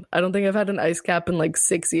broken. I don't think I've had an ice cap in like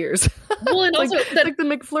 6 years. Well, and also like the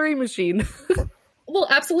McFlurry machine. Well,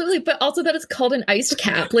 absolutely, but also that it's called an iced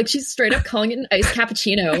cap. Like she's straight up calling it an iced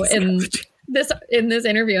cappuccino in this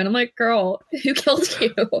interview, and I'm like, girl, who killed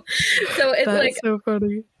you? So it's like so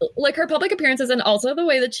funny. Like her public appearances and also the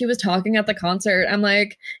way that she was talking at the concert. I'm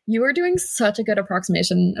like, you are doing such a good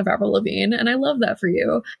approximation of Avril Lavigne, and I love that for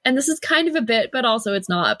you. And this is kind of a bit, but also it's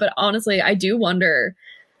not. But honestly, I do wonder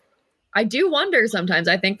sometimes.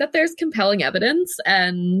 I think that there's compelling evidence,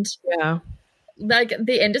 and like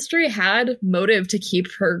the industry had motive to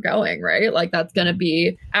keep her going, right? Like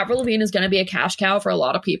Avril Lavigne is going to be a cash cow for a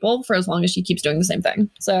lot of people for as long as she keeps doing the same thing.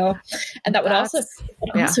 So, and that would also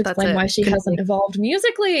explain why she hasn't evolved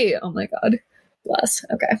musically. Oh my God. Bless.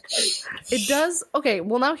 Okay. It does. Okay.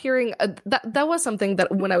 Well, now hearing that was something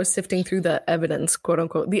that when I was sifting through the evidence, quote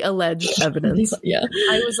unquote, the alleged evidence,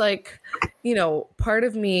 I was like, part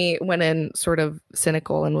of me went in sort of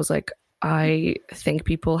cynical and was like, I think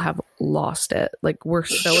people have lost it. Like, we're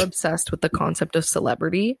so obsessed with the concept of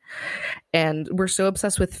celebrity and we're so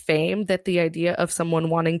obsessed with fame that the idea of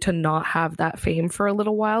someone wanting to not have that fame for a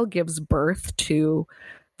little while gives birth to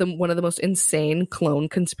one of the most insane clone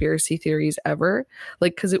conspiracy theories ever.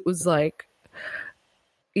 Like, because it was like,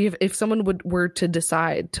 if someone were to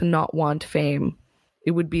decide to not want fame,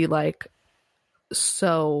 it would be like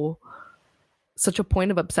such a point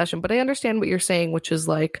of obsession. But I understand what you're saying, which is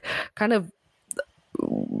like kind of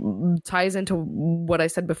ties into what I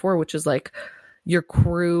said before, which is like your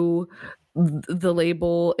crew, the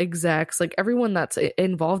label execs, like everyone that's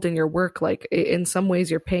involved in your work, like in some ways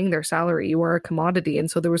you're paying their salary, you are a commodity. And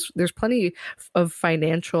so there's plenty of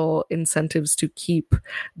financial incentives to keep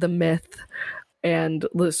the myth and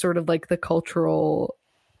the sort of like the cultural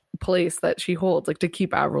place that she holds, like to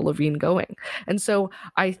keep Avril Lavigne going. And so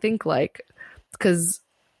I think like, because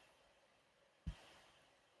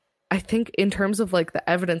I think in terms of like the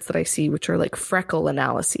evidence that I see, which are like freckle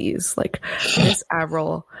analyses, like this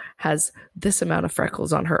Avril has this amount of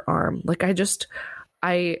freckles on her arm. Like I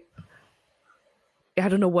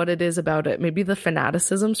don't know what it is about it. Maybe the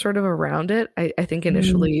fanaticism sort of around it, I think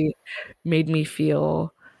initially made me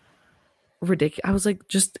feel ridiculous. I was like,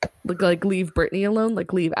 just like leave Britney alone,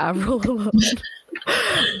 like leave Avril alone.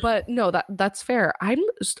 But no, that's fair. I'm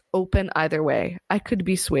just open either way. I could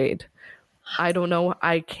be swayed. I don't know.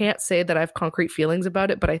 I can't say that I have concrete feelings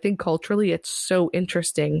about it, but I think culturally it's so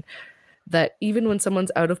interesting that even when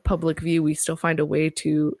someone's out of public view, we still find a way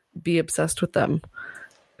to be obsessed with them.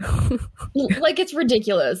 Like, it's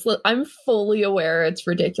ridiculous. I'm fully aware it's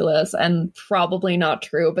ridiculous and probably not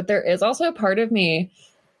true, but there is also a part of me.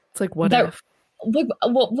 It's like, what if? Like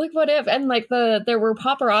what if? And like there were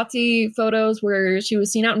paparazzi photos where she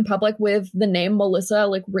was seen out in public with the name Melissa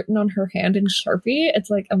like written on her hand in Sharpie. It's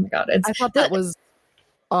like, oh my God! I thought that was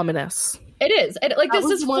ominous. It is. This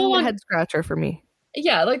is one full head scratcher for me.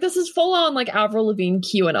 Yeah, like this is full on like Avril Lavigne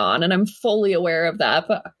QAnon, and I'm fully aware of that.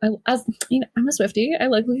 But as you know, I'm a Swiftie. I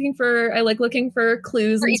like looking for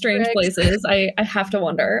clues in strange places. I have to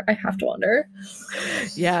wonder.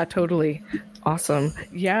 Yeah, totally. Awesome.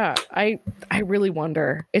 Yeah, I really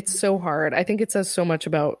wonder. It's so hard. I think it says so much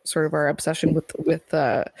about sort of our obsession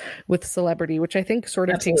with celebrity, which I think sort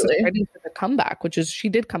of takes us right into the comeback, which is she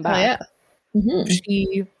did come back. Oh, yeah.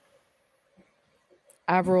 She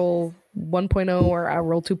Avril 1.0 or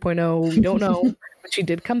Avril 2.0, we don't know, but she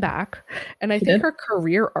did come back. And I think her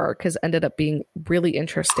career arc has ended up being really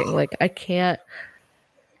interesting. Like,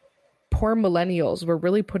 poor millennials, we're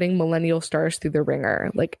really putting millennial stars through the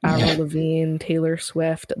ringer. Like Avril Lavigne, Taylor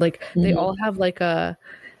Swift, like they all have like a,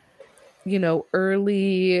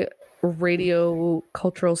 early radio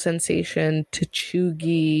cultural sensation to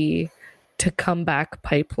chuggy to comeback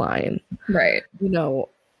pipeline. Right.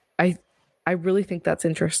 I really think that's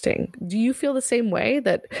interesting. Do you feel the same way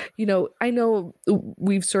that, I know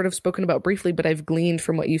we've sort of spoken about briefly, but I've gleaned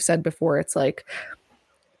from what you said before. It's like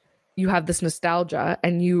you have this nostalgia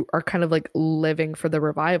and you are kind of like living for the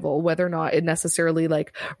revival, whether or not it necessarily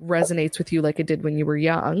like resonates with you like it did when you were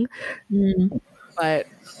young. But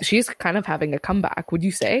she's kind of having a comeback, would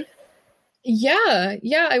you say? Yeah,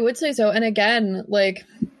 I would say so. And again, like,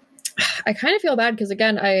 I kind of feel bad because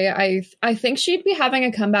again, I think she'd be having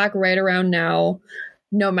a comeback right around now,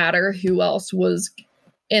 no matter who else was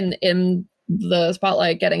in the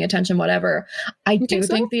spotlight, getting attention, whatever. I do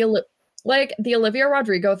think the Olivia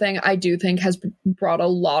Rodrigo thing, I do think has brought a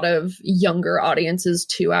lot of younger audiences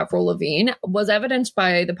to Avril Lavigne, was evidenced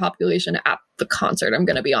by the population at the concert. I'm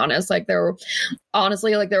going to be honest. Like there were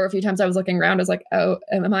a few times I was looking around. I was like, oh,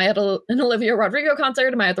 am I at an Olivia Rodrigo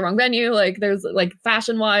concert? Am I at the wrong venue? Like there's like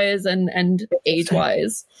fashion wise and age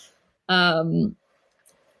wise. And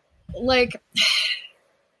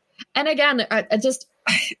again,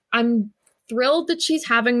 I'm thrilled that she's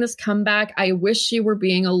having this comeback. I wish she were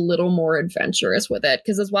being a little more adventurous with it,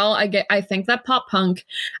 because as well, I think that pop punk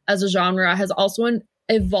as a genre has also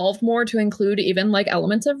evolved more to include even like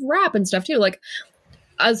elements of rap and stuff too. Like,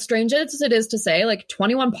 as strange as it is to say, like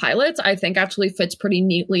 21 Pilots, I think actually fits pretty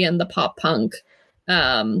neatly in the pop punk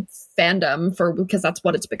fandom because that's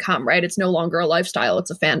what it's become, right? It's no longer a lifestyle,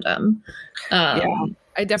 it's a fandom.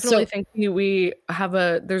 I definitely think we have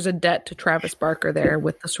there's a debt to Travis Barker there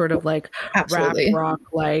with the sort of like absolutely. rap rock,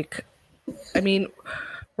 like, I mean,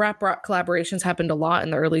 rap rock collaborations happened a lot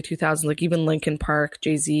in the early 2000s, like even Linkin Park,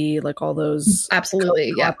 Jay-Z, like all those.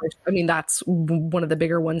 Absolutely. Yeah. I mean, that's one of the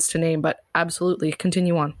bigger ones to name, but absolutely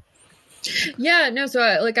continue on. Yeah, no. So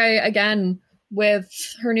like again, with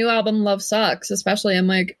her new album, Love Sucks, especially, I'm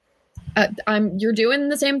like, you're doing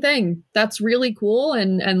the same thing. That's really cool.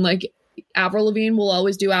 And like, Avril Lavigne will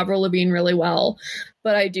always do Avril Lavigne really well,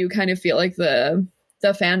 but I do kind of feel like the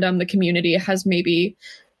fandom, the community has maybe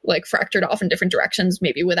like fractured off in different directions,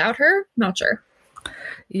 maybe without her. Not sure.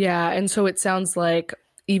 Yeah, and so it sounds like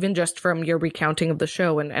even just from your recounting of the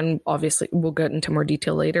show, and obviously we'll get into more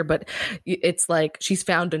detail later, but it's like she's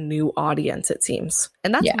found a new audience, it seems.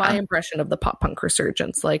 And that's my impression of the pop punk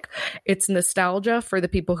resurgence. Like, it's nostalgia for the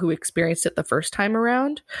people who experienced it the first time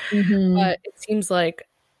around, but it seems like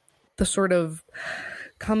the sort of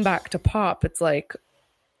comeback to pop, it's like,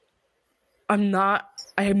 I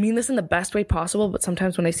mean this in the best way possible, but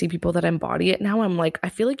sometimes when I see people that embody it now, I'm like, I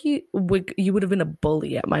feel like you would have been a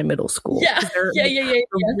bully at my middle school. They're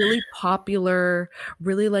really popular,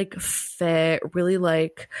 really like fit, really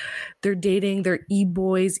like they're dating, they're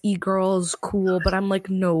e-boys, e-girls, cool, but I'm like,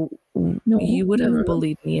 no, you would have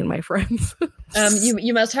bullied me and my friends.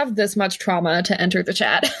 You must have this much trauma to enter the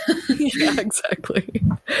chat. Yeah, exactly.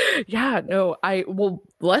 Yeah, no, I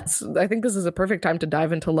think this is a perfect time to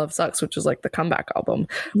dive into Love Sucks, which is like the comeback album,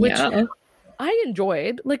 which I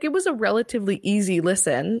enjoyed. Like, it was a relatively easy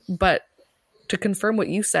listen, but to confirm what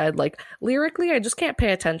you said, like lyrically, I just can't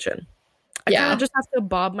pay attention. I kind of just have to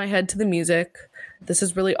bob my head to the music. This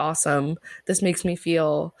is really awesome. This makes me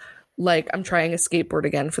feel like I'm trying a skateboard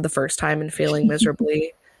again for the first time and failing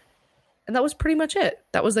miserably. And that was pretty much it.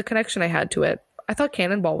 That was the connection I had to it. I thought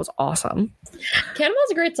Cannonball was awesome.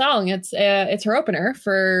 Cannonball's a great song. It's her opener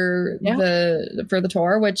for the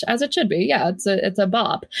tour, which, as it should be. Yeah, it's a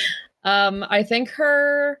bop. I think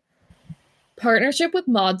her partnership with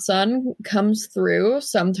Mod Sun comes through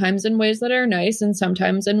sometimes in ways that are nice and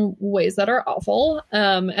sometimes in ways that are awful.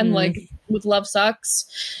 And like with Love Sucks,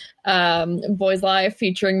 Boys Live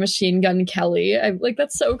featuring Machine Gun Kelly, I'm like,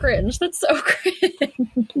 that's so cringe.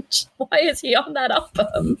 Why is he on that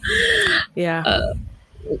album?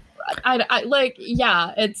 I like,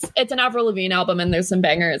 it's an Avril Lavigne album and there's some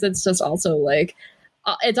bangers. It's just also like,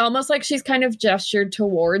 it's almost like she's kind of gestured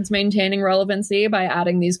towards maintaining relevancy by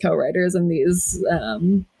adding these co-writers and these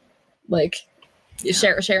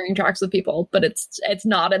sharing tracks with people, but it's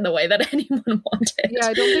not in the way that anyone wanted. Yeah,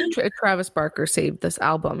 I don't think Travis Barker saved this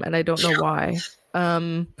album, and I don't know why.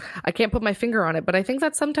 I can't put my finger on it, but I think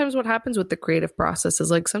that's sometimes what happens with the creative process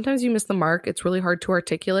is like sometimes you miss the mark. It's really hard to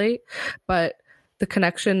articulate, but the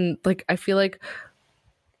connection, like I feel like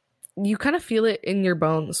you kind of feel it in your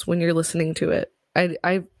bones when you're listening to it.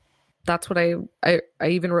 I that's what I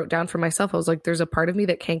even wrote down for myself. I was like, there's a part of me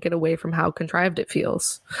that can't get away from how contrived it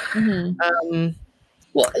feels. Mm-hmm.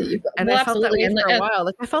 I felt that way for a while.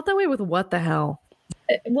 Like I felt that way with What the Hell.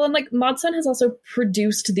 Well, and like Mod Sun has also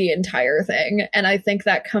produced the entire thing, and I think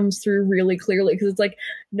that comes through really clearly because it's like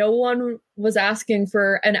no one was asking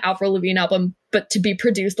for an Avril Lavigne album, but to be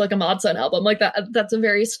produced like a Mod Sun album. Like that's a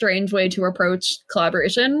very strange way to approach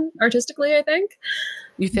collaboration artistically, I think.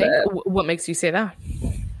 You think? What makes you say that?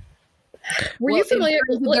 Were you familiar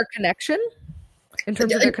with their connection? In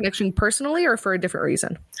terms of their connection personally or for a different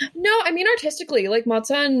reason? No, I mean artistically. Like Mod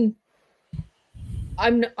Sun,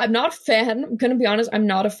 I'm not a fan. I'm gonna be honest, I'm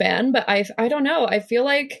not a fan, but I don't know. I feel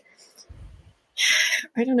like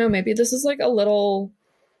I don't know, maybe this is like a little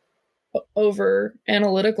over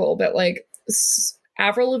analytical, but like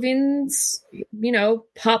Avril Lavigne's,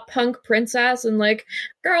 pop punk princess and like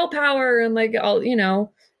girl power and like all,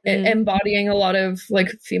 embodying a lot of like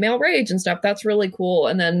female rage and stuff. That's really cool.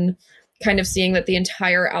 And then kind of seeing that the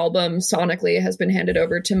entire album sonically has been handed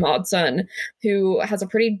over to Mod Sun, who has a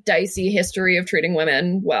pretty dicey history of treating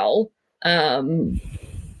women well.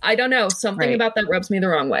 I don't know. Something about that rubs me the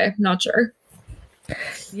wrong way. Not sure.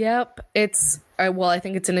 Yep. I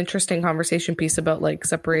think it's an interesting conversation piece about like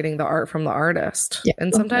separating the art from the artist. Yeah,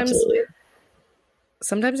 and sometimes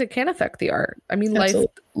it can affect the art. I mean,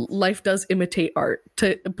 life does imitate art,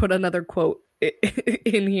 to put another quote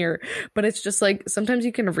in here, but it's just like sometimes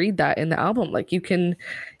you can read that in the album. Like you can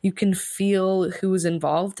feel who's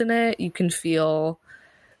involved in it. You can feel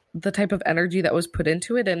the type of energy that was put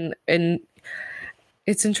into it, and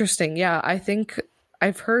it's interesting. Yeah, I think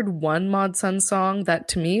I've heard one Mod Sun song that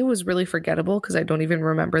to me was really forgettable because I don't even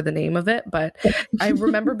remember the name of it, but I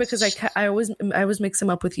remember because I always mix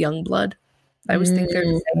them up with Youngblood. I always think they're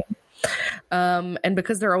the same. And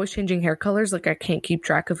because they're always changing hair colors, like I can't keep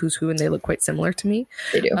track of who's who, and they look quite similar to me.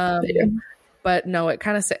 They do. But no,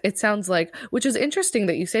 it sounds like, which is interesting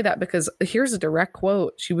that you say that, because here's a direct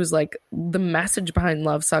quote. She was like, the message behind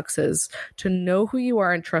Love Sucks is to know who you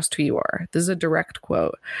are and trust who you are. This is a direct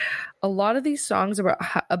quote. A lot of these songs are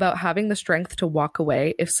about having the strength to walk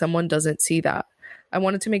away if someone doesn't see that. I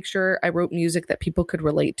wanted to make sure I wrote music that people could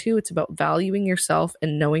relate to. It's about valuing yourself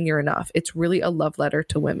and knowing you're enough. It's really a love letter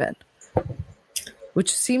to women,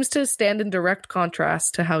 which seems to stand in direct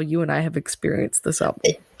contrast to how you and I have experienced this album.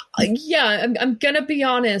 Yeah, I'm gonna be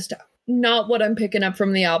honest, not what I'm picking up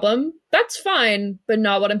from the album. That's fine, but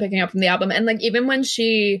not what I'm picking up from the album. And like even when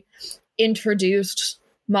she introduced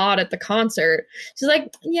Maud at the concert, she's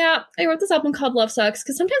like, yeah, I wrote this album called Love Sucks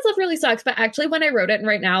because sometimes love really sucks, but actually when I wrote it and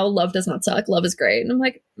right now love does not suck, love is great. And I'm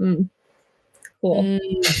like, cool.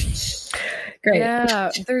 Great.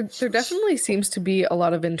 Yeah, there definitely seems to be a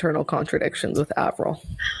lot of internal contradictions with Avril.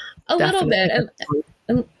 A little bit.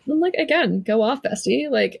 And like, again, go off, bestie.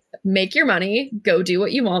 Like, make your money, go do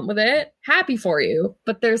what you want with it. Happy for you.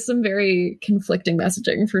 But there's some very conflicting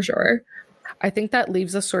messaging for sure. I think that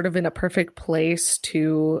leaves us sort of in a perfect place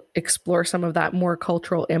to explore some of that more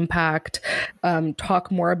cultural impact,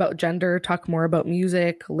 talk more about gender, talk more about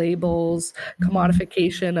music, labels,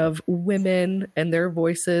 commodification of women and their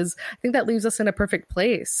voices. I think that leaves us in a perfect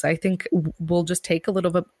place. I think we'll just take a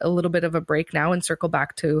little bit of a break now and circle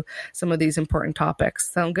back to some of these important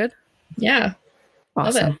topics. Sound good? Yeah.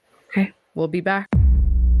 Awesome. Love it. Okay, we'll be back.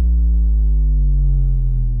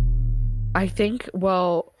 I think,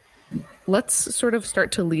 let's sort of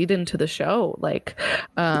start to lead into the show. Like,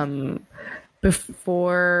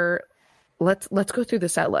 before, let's go through the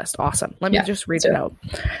set list. Awesome. Let me just read it out.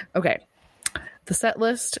 Okay. The set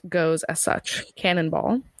list goes as such: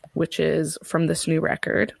 Cannonball, which is from this new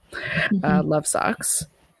record. Love Sucks.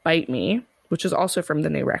 Bite Me, which is also from the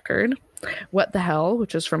new record. What the Hell,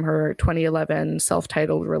 which is from her 2011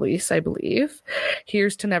 self-titled release, I believe.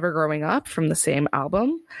 Here's to Never Growing Up from the same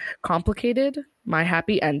album. Complicated, My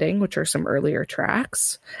Happy Ending, which are some earlier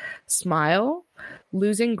tracks. Smile,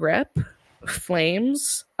 Losing Grip,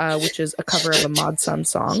 Flames, which is a cover of a Mod Sun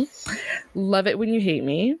song. Love It When You Hate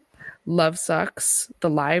Me, Love Sucks, the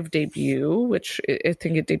live debut, which I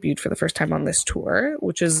think it debuted for the first time on this tour,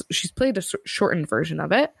 which is she's played a shortened version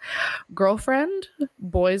of it. Girlfriend,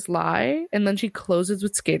 Boys Lie, and then she closes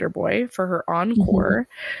with Skater Boy for her encore.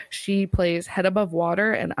 She plays Head Above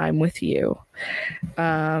Water and I'm With You.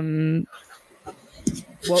 What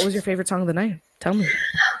was your favorite song of the night? Tell me.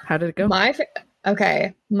 How did it go? My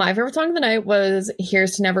favorite song of the night was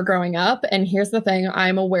Here's to Never Growing Up. And here's the thing.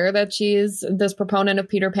 I'm aware that she's this proponent of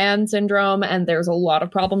Peter Pan syndrome, and there's a lot of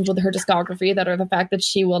problems with her discography that are the fact that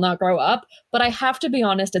she will not grow up. But I have to be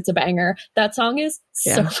honest, it's a banger. That song is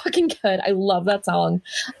so fucking good. I love that song.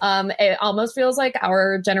 It almost feels like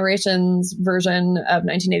our generation's version of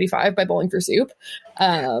 1985 by Bowling for Soup.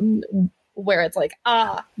 Where it's like,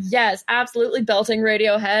 yes, absolutely belting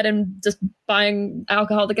Radiohead and just buying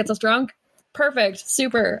alcohol that gets us drunk. Perfect.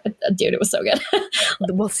 Super. Dude, it was so good.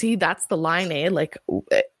 Well, see, that's the line, eh? Like,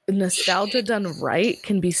 nostalgia done right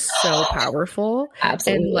can be so powerful.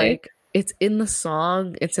 Absolutely. And like, it's in the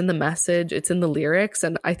song, it's in the message, it's in the lyrics.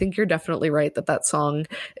 And I think you're definitely right that song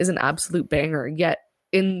is an absolute banger. Yet,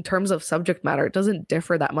 in terms of subject matter, it doesn't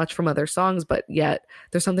differ that much from other songs, but yet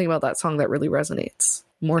there's something about that song that really resonates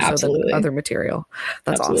more so than other material.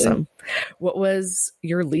 That's awesome. What was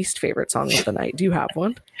your least favorite song of the night? Do you have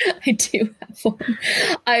one? I do have one.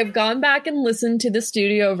 I've gone back and listened to the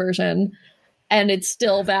studio version, and it's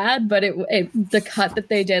still bad, but the cut that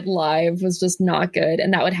they did live was just not good.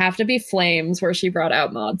 And that would have to be Flames, where she brought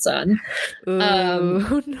out Mod Sun.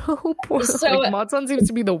 No, poor. So, like, Mod Sun seems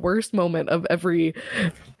to be the worst moment of every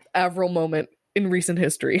Avril moment in recent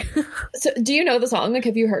history. So do you know the song? Like,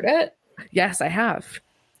 have you heard it? Yes, I have.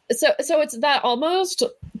 So it's that almost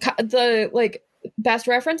the like best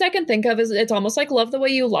reference I can think of is it's almost like Love the Way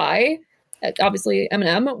You Lie, obviously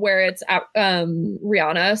Eminem, where it's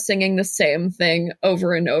Rihanna singing the same thing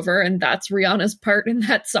over and over, and that's Rihanna's part in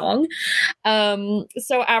that song.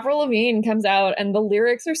 So Avril Lavigne comes out and the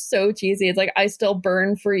lyrics are so cheesy. It's like, I still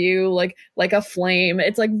burn for you like a flame.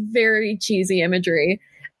 It's like very cheesy imagery.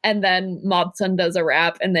 And then Mod Sun does a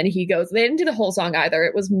rap, and then he goes, they didn't do the whole song either.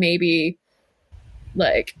 It was maybe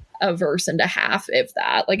like a verse and a half, if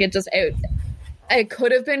that. Like, it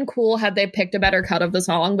could have been cool had they picked a better cut of the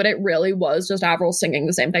song, but it really was just Avril singing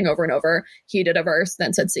the same thing over and over. He did a verse,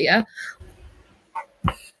 then said see ya,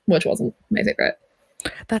 which wasn't my favorite.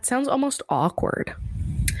 That sounds almost awkward.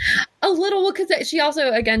 A little, because she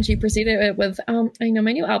also, again, she preceded it with, I know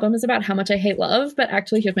my new album is about how much I hate love, but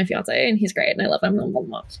actually here's my fiancé and he's great and I love him. Blah, blah,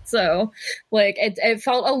 blah. So, like, it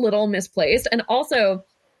felt a little misplaced. And also,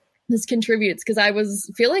 this contributes because I was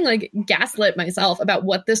feeling like gaslit myself about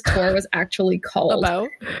what this tour was actually called. About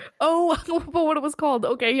what it was called.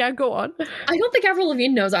 Okay, yeah, go on. I don't think Avril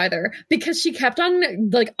Lavigne knows either, because she kept on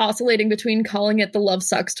like oscillating between calling it the Love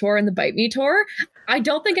Sucks tour and the Bite Me tour. I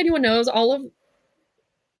don't think anyone knows all of.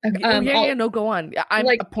 No, go on. I'm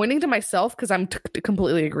like, pointing to myself because I'm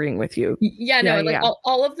completely agreeing with you.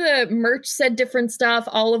 All of the merch said different stuff.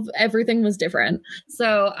 All of everything was different.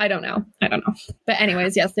 So I don't know. But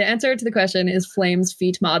anyways, yes, the answer to the question is Flames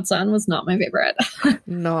feat Mod Sun was not my favorite.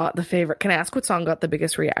 Not the favorite. Can I ask what song got the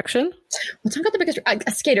biggest reaction? What song got the biggest?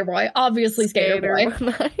 Skater Boy, obviously Skater Boy.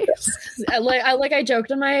 Nice. I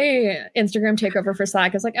joked on my Instagram takeover for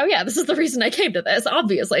Slack. It's like, oh yeah, this is the reason I came to this.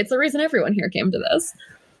 Obviously, it's the reason everyone here came to this.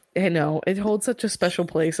 I know, it holds such a special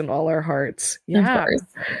place in all our hearts. Yeah. Of course.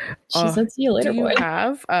 She said, see you later, do you boy.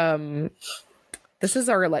 Have this is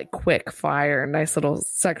our like quick fire, nice little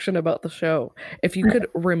section about the show. If you could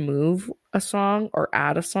remove a song or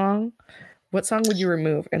add a song, what song would you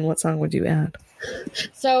remove and what song would you add?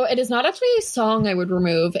 So it is not actually a song I would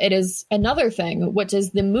remove. It is another thing, which is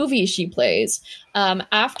the movie she plays.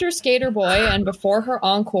 After Skater Boy and before her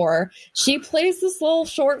encore, she plays this little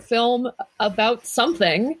short film about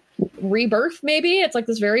something. Rebirth, maybe? It's like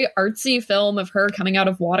this very artsy film of her coming out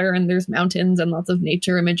of water and there's mountains and lots of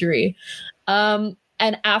nature imagery. And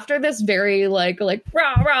after this very like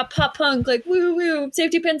rah rah pop punk, like woo woo,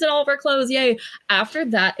 safety pins in all of our clothes, yay. After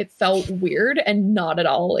that, it felt weird and not at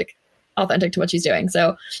all like authentic to what she's doing.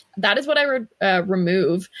 So that is what I would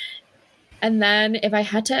remove. And then if I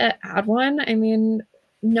had to add one, I mean,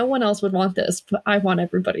 no one else would want this, but I want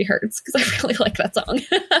Everybody Hurts because I really like that song.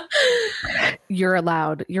 You're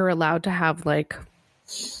allowed to have like,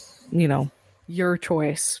 you know, your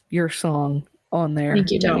choice, your song on there.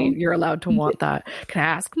 Thank you, Tony. You're allowed to want that. Can I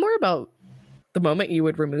ask more about the moment you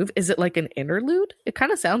would remove? Is it like an interlude? It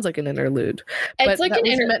kind of sounds like an interlude. It's like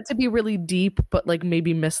meant to be really deep, but like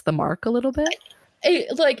maybe miss the mark a little bit.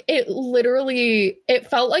 it literally, it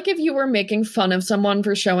felt like if you were making fun of someone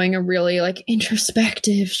for showing a really like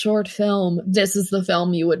introspective short film, this is the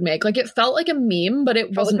film you would make. Like it felt like a meme, but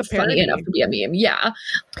it wasn't like funny enough to be a meme. Yeah.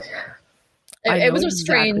 It was a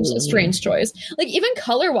strange choice. Like even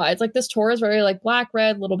color wise, like this tour is very like black,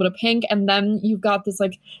 red, a little bit of pink. And then you've got this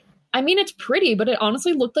like, I mean, it's pretty, but it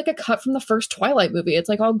honestly looked like a cut from the first Twilight movie. It's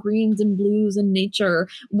like all greens and blues and nature,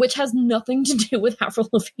 which has nothing to do with Avril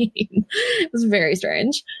Lavigne. It was very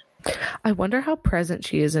strange. I wonder how present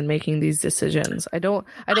she is in making these decisions. I don't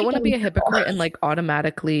want to be a hypocrite and like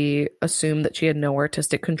automatically assume that she had no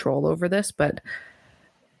artistic control over this, but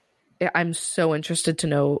I'm so interested to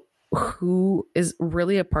know who is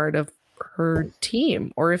really a part of her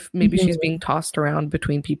team, or if maybe she's being tossed around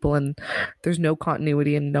between people and there's no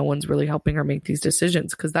continuity and no one's really helping her make these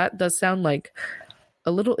decisions, because that does sound like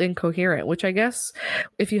a little incoherent, which I guess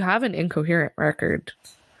if you have an incoherent record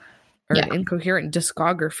or an incoherent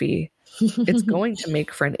discography, it's going to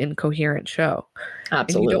make for an incoherent show.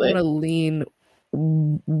 Absolutely. And you don't want to lean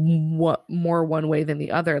more one way than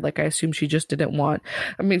the other. Like I assume she just didn't want,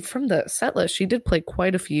 I mean, from the set list she did play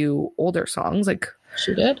quite a few older songs. Like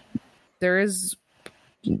she did. There is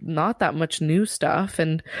not that much new stuff,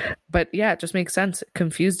 but yeah, it just makes sense.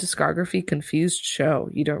 Confused discography, confused show.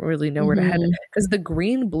 You don't really know where to head, because the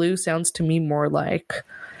green blue sounds to me more like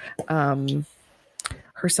her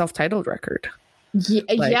self-titled record. It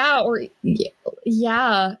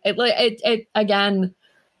again,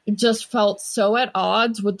 it just felt so at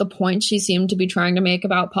odds with the point she seemed to be trying to make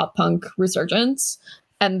about pop punk resurgence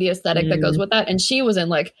and the aesthetic that goes with that. And she was in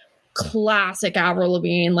like classic Avril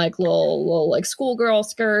Lavigne, like little like schoolgirl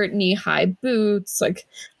skirt, knee-high boots. Like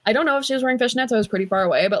I don't know if she was wearing fishnets, I was pretty far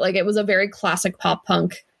away, but like it was a very classic pop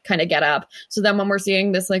punk kind of get up. So then when we're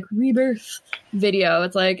seeing this like rebirth video,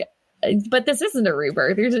 it's like, but this isn't a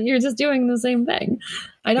rebirth. You're just doing the same thing.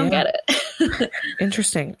 I don't get it.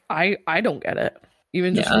 Interesting. I don't get it.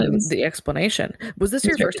 Even just from the explanation. Was this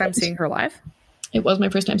your first time seeing her live? It was my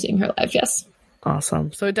first time seeing her live, yes.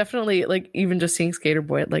 Awesome. So it definitely, like, even just seeing Skater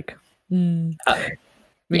Boy, like, makes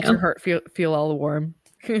your heart feel all warm.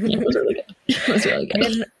 It was really good. It was really good.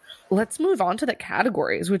 And let's move on to the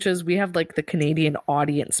categories, which is we have like the Canadian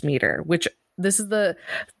audience meter, which this is the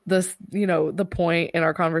point in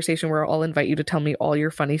our conversation where I'll invite you to tell me all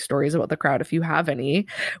your funny stories about the crowd if you have any.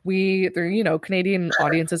 Canadian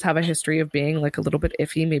audiences have a history of being like a little bit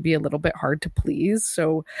iffy, maybe a little bit hard to please.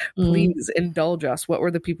 So please indulge us. What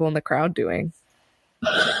were the people in the crowd doing?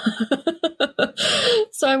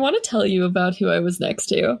 So I want to tell you about who I was next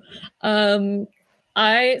to. The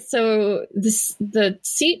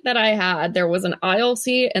seat that I had, there was an aisle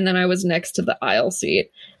seat, and then I was next to the aisle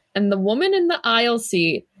seat. And the woman in the aisle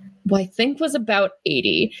seat, who I think was about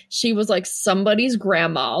 80, she was like somebody's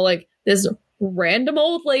grandma. Like this random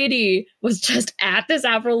old lady was just at this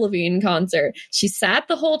Avril Lavigne concert. She sat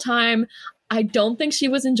the whole time. I don't think she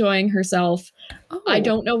was enjoying herself. Oh. I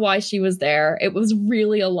don't know why she was there. It was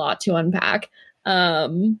really a lot to unpack.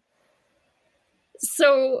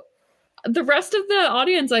 So the rest of the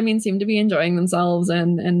audience, I mean, seemed to be enjoying themselves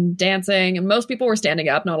and dancing. And most people were standing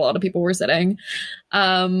up. Not a lot of people were sitting.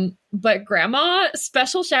 But Grandma,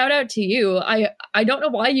 special shout out to you. I don't know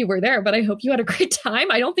why you were there, but I hope you had a great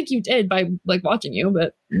time. I don't think you did by like watching you,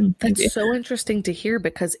 but that's so interesting to hear,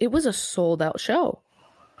 because it was a sold out show,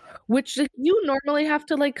 which you normally have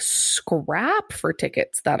to like scrap for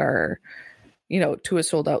tickets that are, to a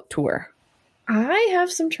sold out tour. I have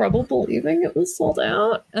some trouble believing it was sold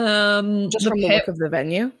out. Just from the look of the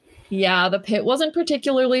venue? Yeah, the pit wasn't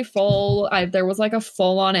particularly full. There was like a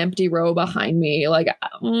full-on empty row behind me. Like,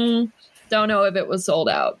 don't know if it was sold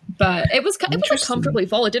out, but it was like comfortably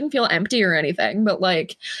full. It didn't feel empty or anything, but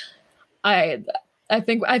like, I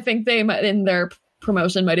think they might, in their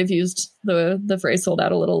promotion, might have used the phrase "sold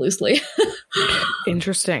out" a little loosely.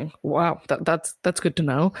 Interesting. Wow, that's good to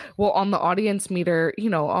know. Well, on the audience meter,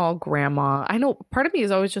 all grandma. I know part of me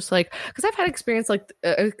is always just like, because I've had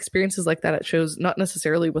experiences like that at shows, not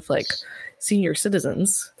necessarily with like senior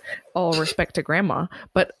citizens. All respect to grandma,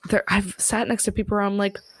 but I've sat next to people where I'm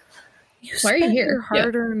like, why are you here? Your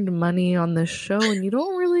hard-earned money on this show, and you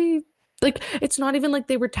don't really. Like, it's not even like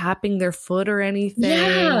they were tapping their foot or anything.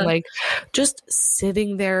 Yeah. Like, just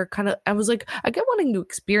sitting there kind of, I was like, I get wanting to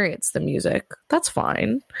experience the music. That's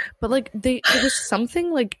fine. But, like, there was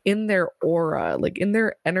something, like, in their aura, like, in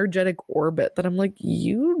their energetic orbit that I'm like,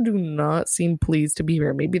 you do not seem pleased to be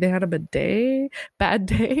here. Maybe they had a bad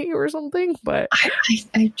day or something, but.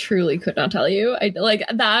 I truly could not tell you. Like,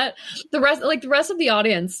 that, the rest of the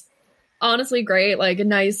audience, honestly great, like a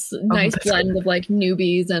nice blend of like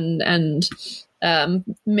newbies and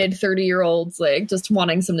mid 30-year-olds like just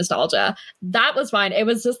wanting some nostalgia. That was fine. It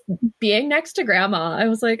was just being next to grandma. I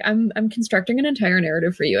was like, I'm constructing an entire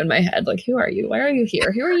narrative for you in my head. Like, who are you? Why are you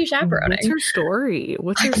here? Who are you chaperoning? What's your story?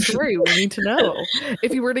 What's your story? We need to know.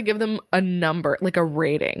 If you were to give them a number, like a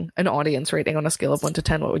rating, an audience rating on a scale of 1 to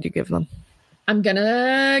 10, what would you give them? I'm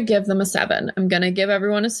gonna give them a 7. I'm gonna give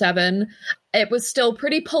everyone a 7. It was still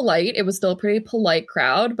pretty polite. It was still a pretty polite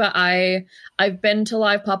crowd, but I've been to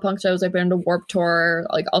live pop punk shows. I've been to Warped Tour,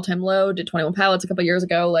 like All Time Low, did 21 Pilots a couple years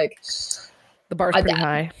ago. Like, the bar's pretty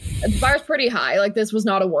high. The bar's pretty high. Like, this was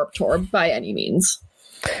not a Warped Tour by any means.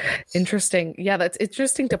 Interesting. Yeah, that's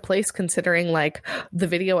interesting to place considering like the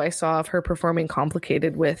video I saw of her performing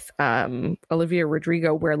Complicated with Olivia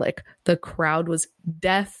Rodrigo, where like the crowd was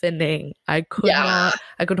deafening. I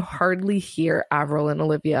could hardly hear Avril and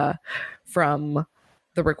Olivia from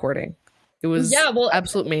the recording. It was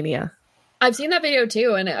absolute mania. I've seen that video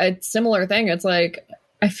too, and it's a similar thing. It's like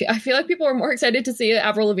I feel like people were more excited to see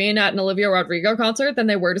Avril Lavigne at an Olivia Rodrigo concert than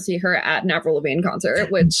they were to see her at an Avril Lavigne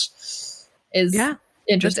concert, which is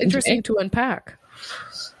interesting to unpack.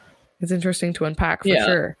 It's interesting to unpack for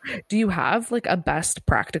sure. Do you have like a best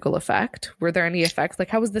practical effect? Were there any effects? Like,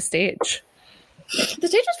 how was the stage? The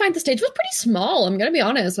stage was fine. The stage was pretty small. I'm gonna be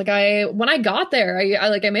honest. Like, when I got there,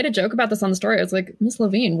 I made a joke about this on the story. I was like, Miss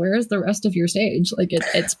Lavigne, where is the rest of your stage? Like,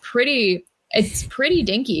 it's pretty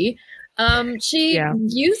dinky. She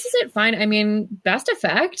uses it fine. I mean, best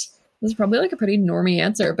effect. This is probably like a pretty normie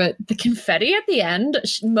answer, but the confetti at the end,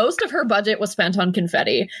 most of her budget was spent on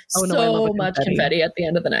confetti. So much confetti at the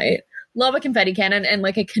end of the night. Love a confetti cannon, and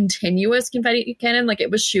like a continuous confetti cannon. Like, it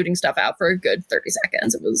was shooting stuff out for a good 30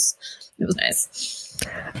 seconds. It was nice.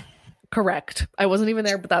 Correct. I wasn't even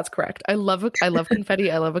there, but that's correct. I love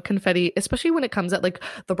confetti. I love a confetti, especially when it comes at like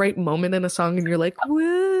the right moment in a song and you're like,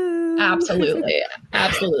 woo. Absolutely.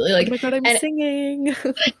 Like, oh my God, I'm singing.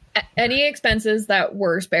 Any expenses that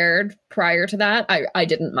were spared prior to that, I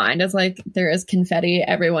didn't mind. It's like, there is confetti.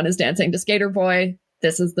 Everyone is dancing to Skater Boy.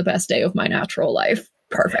 This is the best day of my natural life.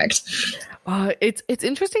 Perfect. It's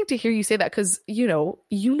interesting to hear you say that, because you know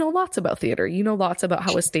lots about theater. You know lots about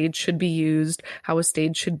how a stage should be used, how a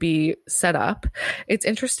stage should be set up. It's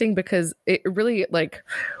interesting because it really, like,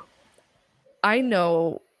 I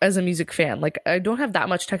know as a music fan, like, I don't have that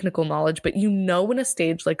much technical knowledge, but when a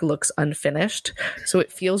stage like looks unfinished. So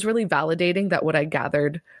it feels really validating that what I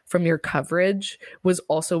gathered from your coverage was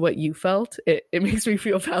also what you felt. It makes me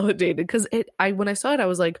feel validated, because when I saw it, I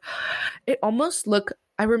was like, it almost looked.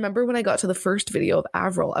 I remember when I got to the first video of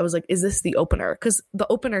Avril, I was like, is this the opener? Because the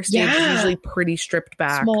opener stage is usually pretty stripped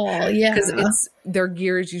back. Small, because their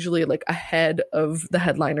gear is usually like ahead of the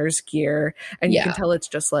headliner's gear. And you can tell it's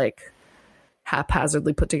just like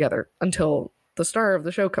haphazardly put together until the star of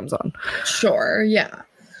the show comes on. Sure.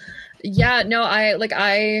 Yeah, no,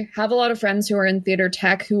 I have a lot of friends who are in theater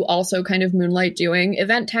tech who also kind of moonlight doing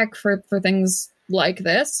event tech for things like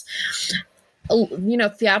this. You know,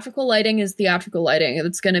 theatrical lighting is theatrical lighting.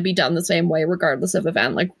 It's going to be done the same way regardless of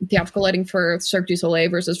event. Like, theatrical lighting for Cirque du Soleil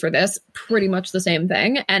versus for this, pretty much the same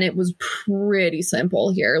thing. And it was pretty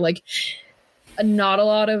simple here. Like, not a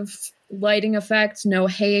lot of lighting effects, no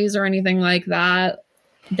haze or anything like that.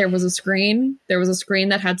 There was a screen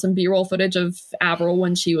that had some B-roll footage of Avril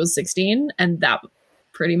when she was 16, and that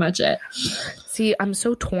pretty much it. See, I'm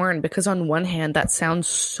so torn, because on one hand, that sounds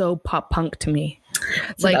so pop punk to me.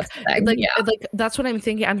 So like that's what I'm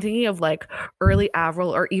thinking. I'm thinking of like early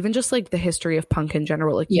Avril, or even just like the history of punk in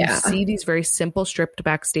general. Like, you see these very simple stripped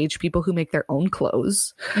backstage people who make their own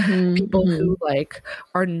clothes, people who like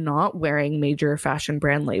are not wearing major fashion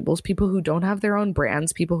brand labels, people who don't have their own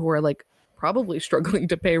brands, people who are like probably struggling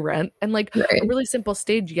to pay rent, and like a really simple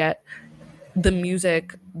stage, yet the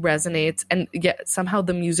music resonates, and yet somehow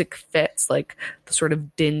the music fits like the sort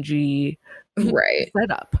of dingy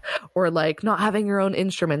setup, or like not having your own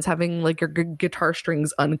instruments, having like your guitar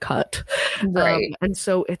strings uncut, and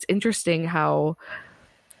so it's interesting how,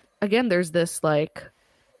 again, there's this like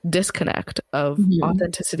disconnect of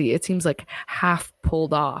authenticity. It seems like half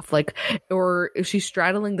pulled off, like, or is she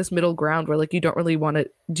straddling this middle ground where like you don't really want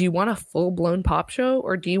it? Do you want a full-blown pop show,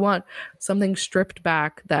 or do you want something stripped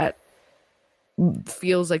back that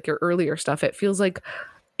feels like your earlier stuff? It feels like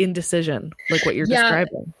indecision, like what you're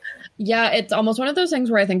describing. Yeah, it's almost one of those things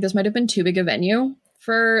where I think this might have been too big a venue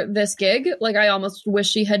for this gig. Like, I almost wish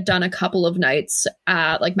she had done a couple of nights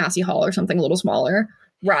at like Massey Hall or something a little smaller,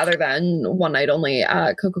 rather than one night only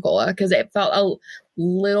at Coca Cola, because it felt a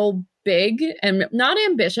little big and not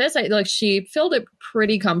ambitious. She filled it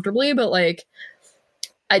pretty comfortably, but like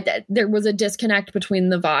there was a disconnect between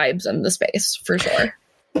the vibes and the space, for sure.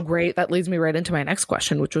 Great. That leads me right into my next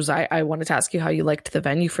question, which was I wanted to ask you how you liked the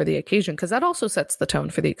venue for the occasion, because that also sets the tone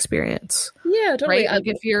for the experience. Yeah, totally. Right? Like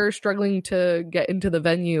if you're struggling to get into the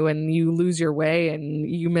venue and you lose your way and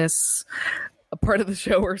you miss a part of the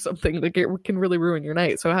show or something, like it can really ruin your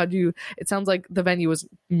night. So it sounds like the venue was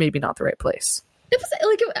maybe not the right place. It was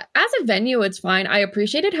like, as a venue, it's fine. I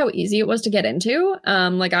appreciated how easy it was to get into.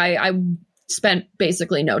 Like I spent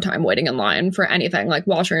basically no time waiting in line for anything, like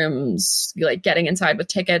washrooms, like getting inside with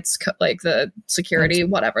tickets, like the security,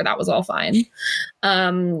 whatever. That was all fine.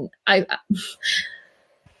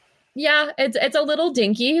 Yeah, it's a little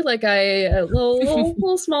dinky, like a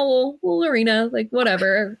little small little arena, like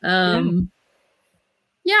whatever.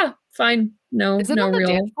 Yeah, fine. No, is it no on the real.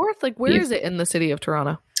 Danforth? Like where is it in the city of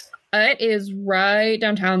Toronto? It is right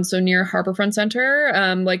downtown, so near Harbourfront Center,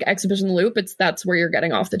 like Exhibition Loop. That's where you're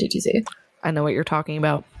getting off the TTC. I know what you're talking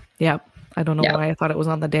about. Yeah. I don't know why I thought it was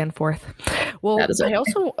on the Danforth. Well, I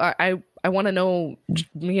also, I want to know,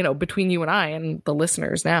 between you and I and the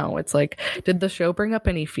listeners now, it's like, did the show bring up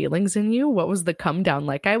any feelings in you? What was the come down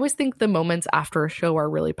like? I always think the moments after a show are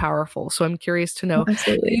really powerful. So I'm curious to know,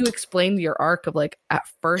 you explained your arc of like, at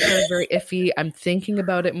first I was very iffy. I'm thinking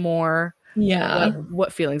about it more. Yeah.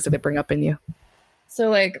 What feelings did it bring up in you? So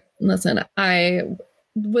like, listen,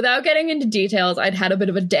 without getting into details, I'd had a bit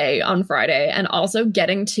of a day on Friday, and also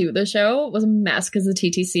getting to the show was a mess because the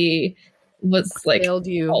TTC was like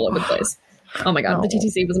all over the place. Oh my God, the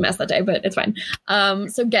TTC was a mess that day, but it's fine.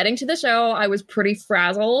 So getting to the show, I was pretty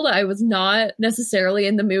frazzled. I was not necessarily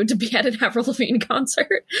in the mood to be at an Avril Lavigne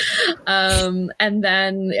concert. And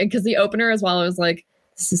then because the opener as well, I was like,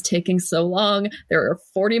 this is taking so long. There are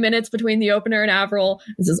 40 minutes between the opener and Avril.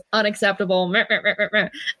 This is unacceptable.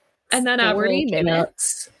 And then 40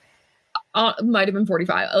 minutes. Might have been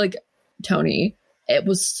 45. Like, Tony, it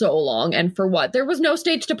was so long. And for what? There was no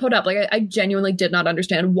stage to put up. Like, I genuinely did not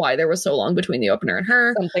understand why there was so long between the opener and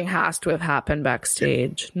her. Something has to have happened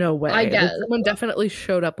backstage. No way. I guess. Someone definitely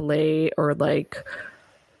showed up late, or like,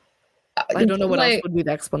 I don't know what else would be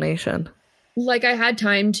the explanation. Like, I had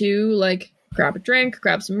time to, like, grab a drink,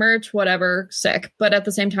 grab some merch, whatever, sick. But at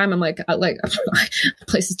the same time, I'm like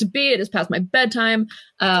places to be. It is past my bedtime.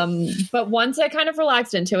 But once I kind of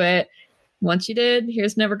relaxed into it, once you did,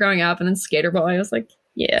 Here's Never Growing Up, and then Skater Boy, I was like,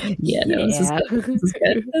 this is good. This is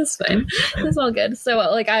good. This is fine. This is all good. So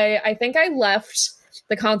like, I think I left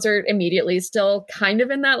the concert immediately, still kind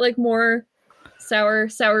of in that like more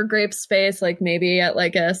sour grape space, like maybe at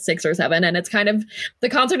like a 6 or 7, and it's kind of, the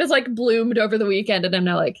concert is like bloomed over the weekend, and I'm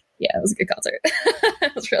now like, yeah, it was a good concert.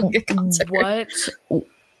 It was a really good concert.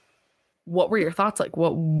 What were your thoughts? Like,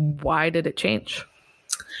 why did it change?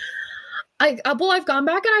 I've gone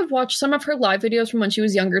back and I've watched some of her live videos from when she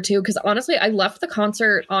was younger too, because honestly, I left the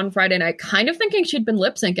concert on Friday night kind of thinking she'd been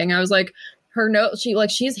lip syncing. I was like, her note,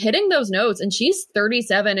 she's hitting those notes, and she's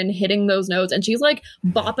 37 and hitting those notes, and she's like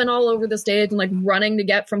bopping all over the stage and like running to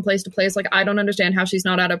get from place to place. Like, I don't understand how she's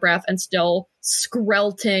not out of breath and still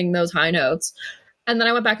skrelting those high notes. And then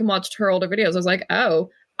I went back and watched her older videos. I was like, oh,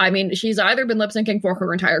 I mean, she's either been lip syncing for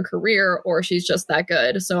her entire career, or she's just that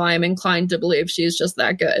good. So I am inclined to believe she's just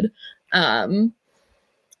that good.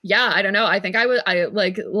 Yeah, I don't know. I think I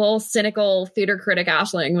like little cynical theater critic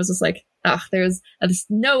Aisling was just like, there's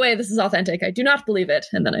no way this is authentic. I do not believe it.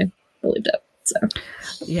 And then I believed it. So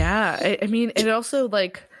yeah, I mean, it also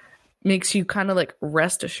like makes you kind of like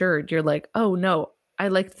rest assured. You're like, oh no, I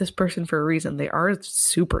liked this person for a reason. They are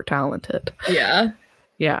super talented.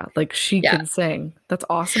 Yeah, like she can sing. That's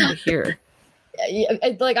awesome to hear.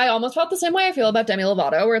 Like, I almost felt the same way I feel about Demi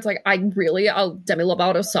Lovato, where it's like, Demi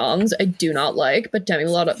Lovato's songs I do not like, but Demi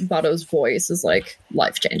Lovato's voice is like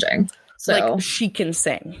life-changing. So like, she can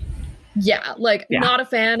sing. Yeah, like not a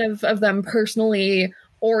fan of them personally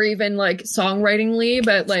or even like songwritingly,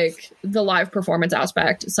 but like the live performance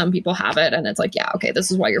aspect, some people have it, and it's like, yeah, okay,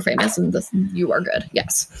 this is why you're famous, and you are good.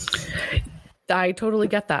 Yes, I totally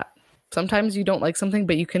get that. Sometimes you don't like something,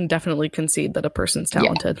 but you can definitely concede that a person's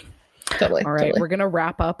talented. Yeah. Totally. All right, we're going to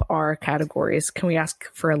wrap up our categories. Can we ask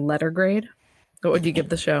for a letter grade? What would you give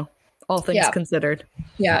the show? All things considered.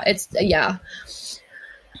 Yeah,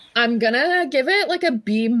 I'm going to give it like a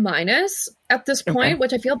B- at this point,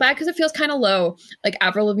 which I feel bad because it feels kind of low. Like,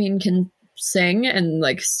 Avril Lavigne can sing, and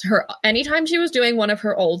like anytime she was doing one of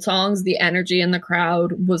her old songs, the energy in the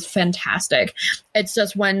crowd was fantastic. It's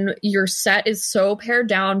just when your set is so pared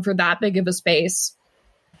down for that big of a space,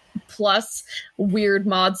 plus weird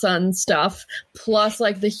Mod Sun stuff, plus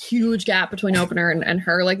like the huge gap between opener and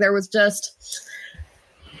her, like there was just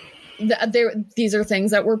these are things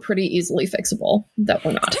that were pretty easily fixable that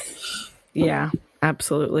were not. Yeah,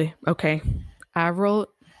 absolutely. Okay, Avril,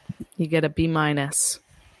 you get a B-.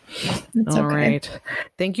 It's All okay. right.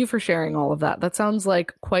 Thank you for sharing all of that. That sounds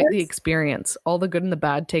like quite the experience. All the good and the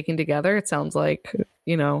bad taken together. It sounds like,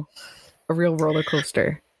 a real roller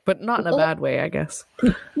coaster, but not in a bad way, I guess.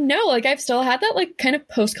 No, like I've still had that like kind of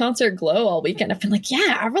post-concert glow all weekend. I've been like,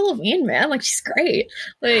 yeah, Avril Lavigne, man, like she's great.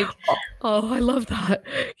 Like, oh, I love that.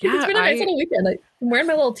 Yeah, it's been a nice little weekend. Like, I'm wearing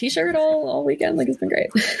my little t-shirt all weekend. Like, it's been great.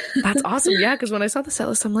 That's awesome. Yeah, because when I saw the set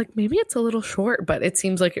list, I'm like, maybe it's a little short, but it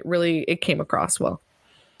seems like it came across well.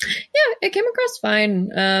 Yeah, it came across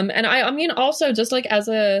fine. And I mean, also just like as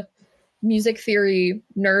a music theory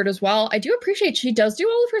nerd as well, I do appreciate she does do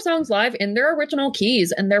all of her songs live in their original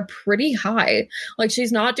keys, and they're pretty high. Like,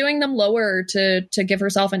 she's not doing them lower to give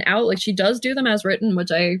herself an out. Like, she does do them as written,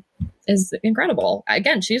 which is incredible.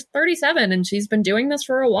 Again, she's 37 and she's been doing this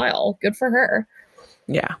for a while. Good for her.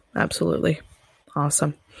 Yeah, absolutely.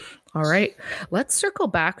 Awesome. All right, let's circle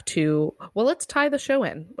back to, let's tie the show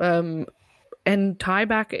in. And tie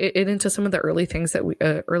back it into some of the earlier things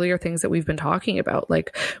that we've been talking about.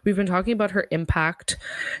 Like, we've been talking about her impact.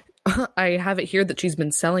 I have it here that she's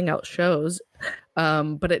been selling out shows,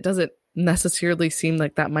 but it doesn't necessarily seem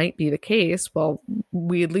like that might be the case. Well,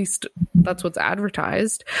 at least that's what's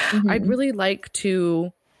advertised. Mm-hmm. I'd really like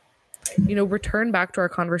to, return back to our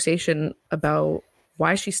conversation about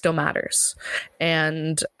why she still matters.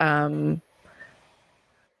 And,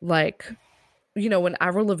 when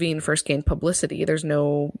Avril Lavigne first gained publicity,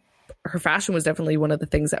 her fashion was definitely one of the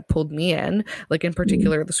things that pulled me in, like in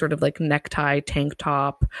particular, the sort of like necktie,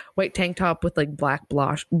 white tank top with like black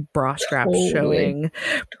bra straps showing.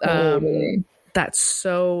 Totally. That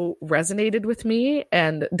so resonated with me,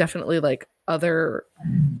 and definitely like other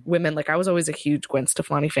women. Like, I was always a huge Gwen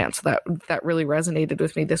Stefani fan, so that really resonated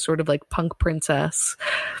with me, this sort of like punk princess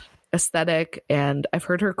aesthetic. And I've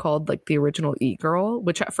heard her called like the original e-girl,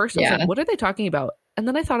 which at first I was like, what are they talking about? And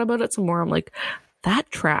then I thought about it some more. I'm like, that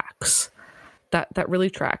tracks. That really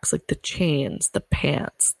tracks. Like the chains, the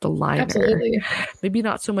pants, the liner. Absolutely. Maybe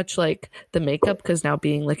not so much like the makeup, because now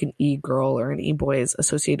being like an e-girl or an e-boy is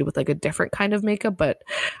associated with like a different kind of makeup. But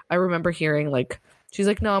I remember hearing like, she's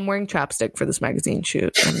like, no, I'm wearing chapstick for this magazine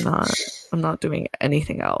shoot. I'm not doing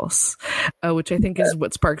anything else, which I think is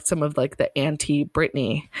what sparked some of like the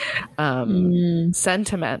anti-Britney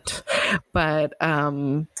sentiment. But,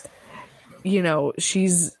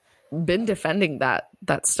 she's been defending that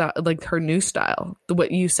style, like her new style,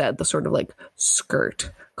 what you said, the sort of like skirt,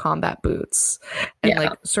 combat boots, and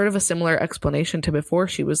like sort of a similar explanation to before.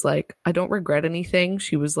 She was like, I don't regret anything.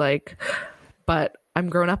 She was like, but I'm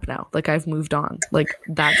grown up now. Like, I've moved on. Like,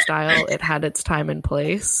 that style, it had its time and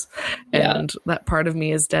place, and that part of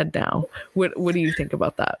me is dead now. What do you think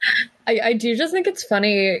about that? I do just think it's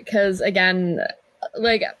funny because, again,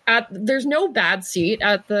 like, there's no bad seat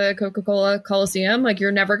at the Coca Cola Coliseum. Like,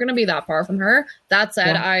 you're never going to be that far from her. That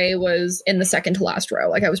said, I was in the second to last row.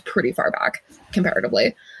 Like, I was pretty far back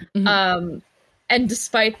comparatively. Mm-hmm. And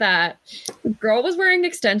despite that, girl was wearing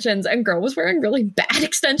extensions, and girl was wearing really bad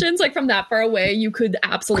extensions. Like, from that far away, you could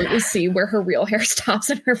absolutely see where her real hair stops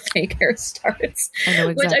and her fake hair starts. I know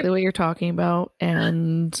exactly what you're talking about.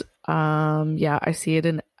 And I see it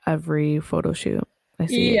in every photo shoot. I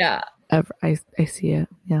see it. I see it.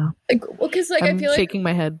 Yeah. Well, because like, I'm I feel shaking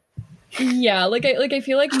my head. Yeah, I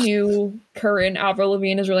feel like new current Avril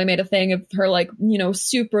Lavigne has really made a thing of her, like,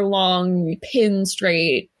 super long, pin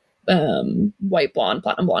straight, white blonde,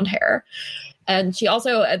 platinum blonde hair. And she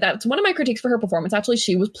also, that's one of my critiques for her performance. Actually,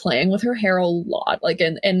 she was playing with her hair a lot, like,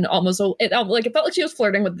 and almost, it felt like she was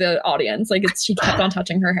flirting with the audience. Like, she kept on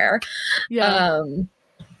touching her hair. Yeah.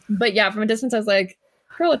 But yeah, from a distance, I was like,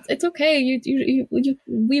 girl, it's okay.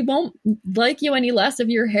 We won't like you any less if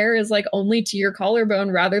your hair is like only to your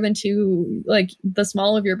collarbone rather than to like the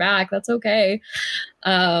small of your back. That's okay.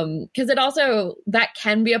 Because it also, that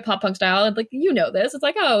can be a pop punk style. And like, this. It's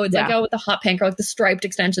like, like, with the hot pink or like the striped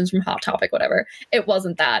extensions from Hot Topic, whatever. It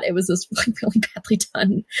wasn't that. It was just like really badly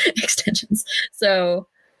done extensions. So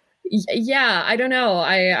yeah, I don't know.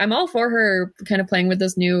 I'm all for her kind of playing with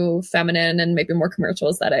this new feminine and maybe more commercial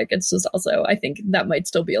aesthetic. It's just also, I think that might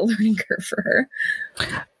still be a learning curve for her.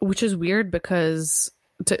 Which is weird because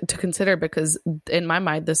to consider, because in my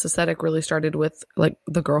mind, this aesthetic really started with like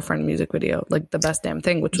the Girlfriend music video, like The Best Damn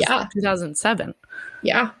Thing, which was 2007.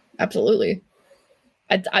 Yeah, absolutely.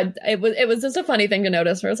 It was just a funny thing to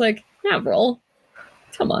notice where it's like, Avril,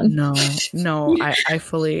 come on. No,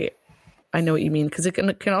 I know what you mean, because it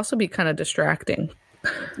can also be kind of distracting.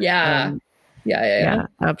 Yeah. Yeah,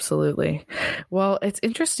 absolutely. Well, it's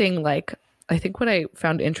interesting. Like, I think what I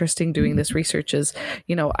found interesting doing this research is,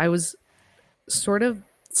 I was sort of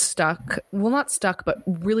not stuck, but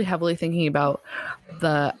really heavily thinking about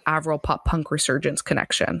the Avril pop punk resurgence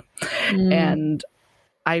connection. And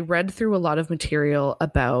I read through a lot of material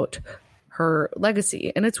about her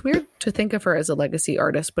legacy, and it's weird to think of her as a legacy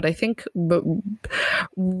artist, but I think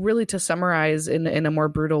really to summarize in a more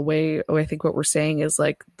brutal way, I think what we're saying is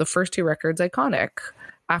like the first 2 records, iconic.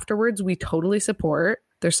 Afterwards, we totally support.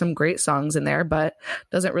 There's some great songs in there, but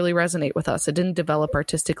doesn't really resonate with us. It didn't develop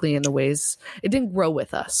artistically in the ways, it didn't grow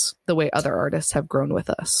with us the way other artists have grown with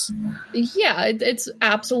us. Yeah, it's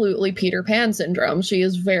absolutely Peter Pan syndrome. She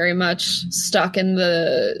is very much stuck in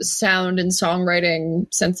the sound and songwriting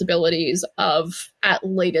sensibilities of at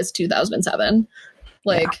latest 2007.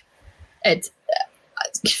 Like, it's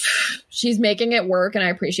she's making it work, and I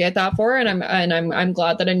appreciate that for her. And I'm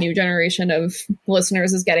glad that a new generation of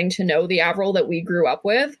listeners is getting to know the Avril that we grew up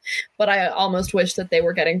with. But I almost wish that they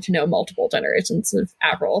were getting to know multiple generations of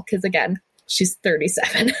Avril, because again, she's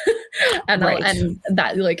 37, and and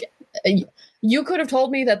that, like, you could have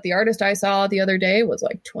told me that the artist I saw the other day was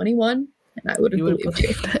like 21. And I would have believed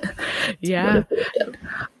you. Yeah.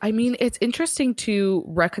 I mean, it's interesting to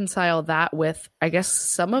reconcile that with, I guess,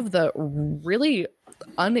 some of the really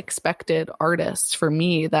unexpected artists for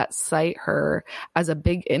me that cite her as a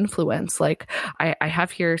big influence. Like, I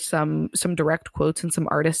have here some direct quotes and some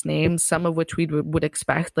artist names, some of which we would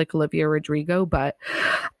expect, like Olivia Rodrigo, but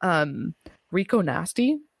Rico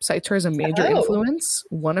Nasty cites her as a major influence.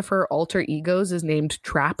 One of her alter egos is named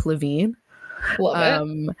Trap Levine. Love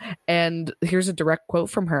it. And here's a direct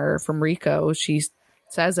quote from her, from Rico. She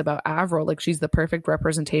says about Avril, like, she's the perfect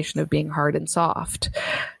representation of being hard and soft.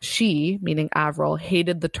 She, meaning Avril,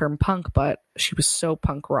 hated the term punk, but she was so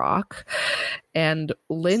punk rock. And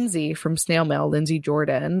Lindsay from Snail Mail, Lindsay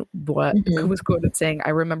Jordan, was quoted saying, "I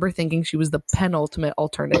remember thinking she was the penultimate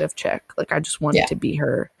alternative chick. Like, I just wanted to be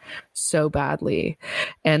her so badly."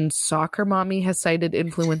 And Soccer Mommy has cited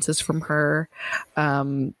influences from her,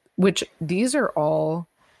 which these are all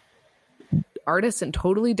artists in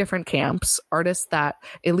totally different camps, artists that,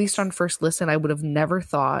 at least on first listen, I would have never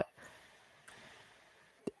thought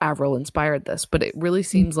Avril inspired this, but it really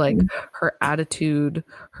seems like her attitude,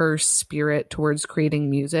 her spirit towards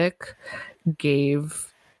creating music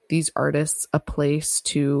gave these artists a place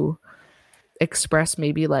to express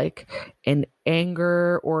maybe like an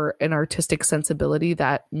anger or an artistic sensibility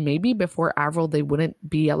that maybe before Avril they wouldn't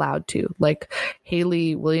be allowed to. Like,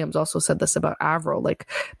 Hayley Williams also said this about Avril, like,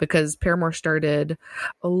 because Paramore started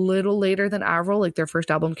a little later than Avril, like their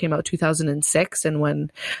first album came out 2006, and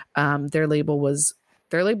when their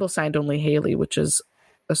label signed only Hayley, which is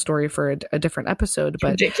a story for a different episode,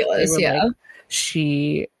 but ridiculous. Yeah, like,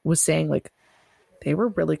 she was saying like they were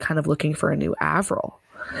really kind of looking for a new Avril.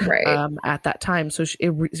 Right. At that time. So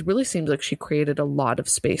it really seems like she created a lot of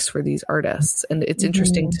space for these artists. And it's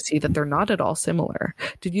interesting to see that they're not at all similar.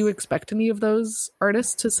 Did you expect any of those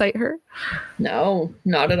artists to cite her? No,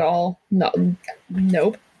 not at all. No,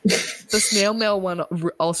 nope. The Snail Mail one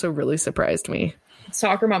also really surprised me.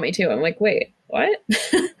 Soccer Mommy too. I'm like, wait, what?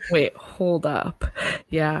 Wait, hold up.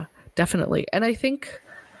 Yeah, definitely. And I think,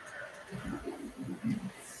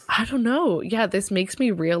 I don't know. Yeah, this makes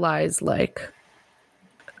me realize, like,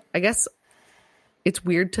 I guess it's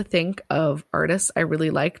weird to think of artists I really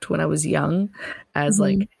liked when I was young as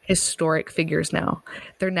like historic figures now.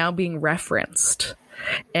 They're now being referenced,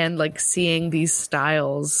 and like seeing these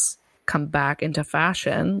styles come back into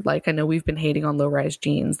fashion. Like, I know we've been hating on low-rise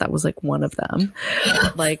jeans. That was like one of them.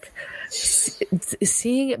 Like,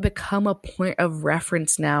 seeing it become a point of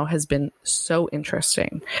reference now has been so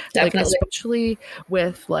interesting. Definitely. Like, especially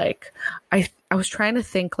with like, I was trying to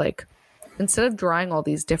think, like, instead of drawing all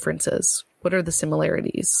these differences, what are the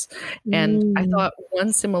similarities? And I thought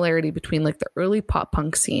one similarity between like the early pop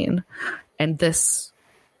punk scene and this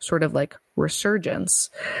sort of like resurgence,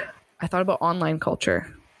 I thought about online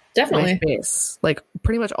culture. Definitely. MySpace. Like,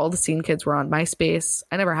 pretty much all the scene kids were on MySpace.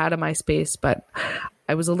 I never had a MySpace, but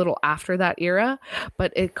I was a little after that era.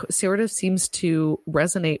 But it sort of seems to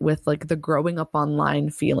resonate with like the growing up online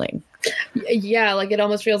feeling. Yeah, like it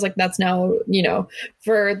almost feels like that's now, you know,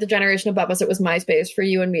 for the generation above us, it was MySpace. For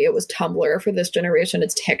you and me, it was Tumblr. For this generation,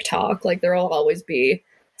 it's TikTok. Like, there will always be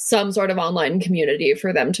some sort of online community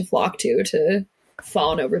for them to flock to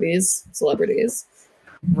fawn over these celebrities.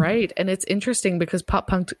 Right. And it's interesting because pop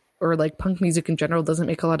punk, or like punk music in general, doesn't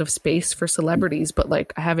make a lot of space for celebrities. But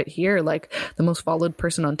like, I have it here, like the most followed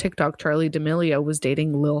person on TikTok, Charlie D'Amelio, was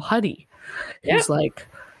dating Lil Huddy. Who's like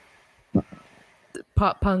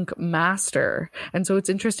pop punk master. And so it's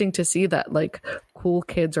interesting to see that like cool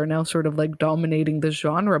kids are now sort of like dominating the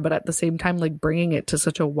genre, but at the same time like bringing it to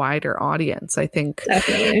such a wider audience, I think.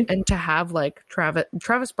 Definitely. And to have like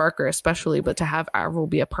Travis Barker especially, but to have Avril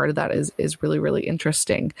be a part of that is really, really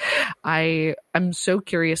interesting. I'm so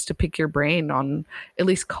curious to pick your brain on, at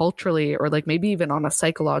least culturally, or like maybe even on a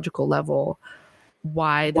psychological level,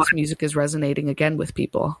 why this music is resonating again with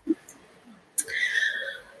people.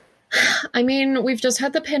 I mean, we've just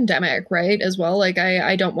had the pandemic, right, as well. Like,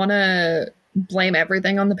 I don't want to blame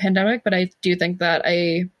everything on the pandemic, but I do think that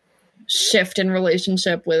a shift in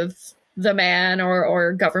relationship with the man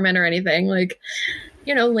or government or anything, like,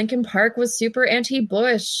 you know, Linkin Park was super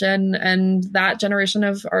anti-Bush, and that generation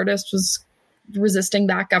of artists was resisting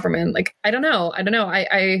that government. Like, I don't know.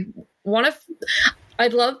 I want to...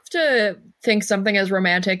 I'd love to think something as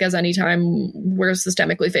romantic as any time we're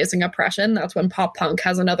systemically facing oppression. That's when pop punk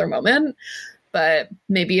has another moment, but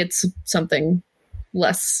maybe it's something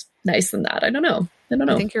less nice than that. I don't know.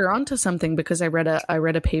 I think you're onto something, because I read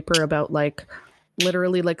a paper about like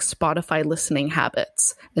literally like Spotify listening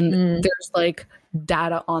habits, and there's like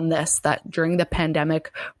data on this, that during the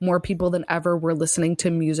pandemic, more people than ever were listening to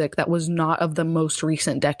music that was not of the most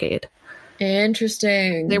recent decade.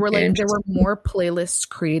 Interesting. There were more playlists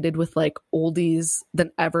created with like oldies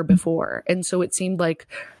than ever before. And so it seemed like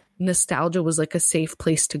nostalgia was like a safe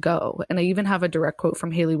place to go. And I even have a direct quote from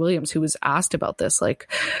Hayley Williams, who was asked about this,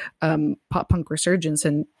 like pop punk resurgence.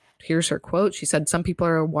 And here's her quote. She said, "Some people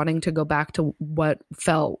are wanting to go back to what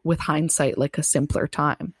felt, with hindsight, like a simpler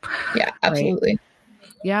time." Yeah, absolutely. Right?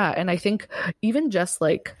 Yeah. And I think even just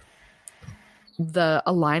like the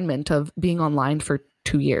alignment of being online for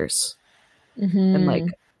 2 years. And like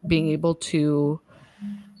being able to,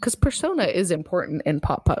 because persona is important in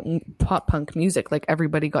pop punk music. Like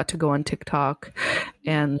everybody got to go on TikTok,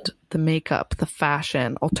 and the makeup, the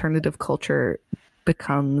fashion, alternative culture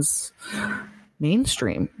becomes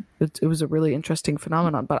mainstream. It was a really interesting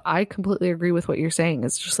phenomenon. But I completely agree with what you're saying.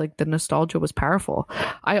 It's just like the nostalgia was powerful.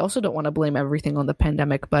 I also don't want to blame everything on the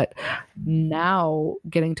pandemic, but now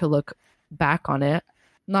getting to look back on it,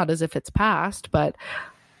 not as if it's past, but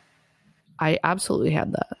I absolutely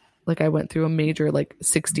had that. Like I went through a major like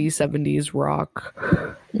 60s, 70s rock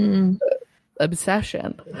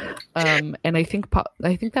obsession. And I think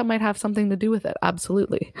that might have something to do with it.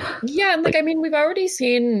 Absolutely. Yeah. And like, I mean, we've already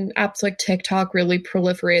seen apps like TikTok really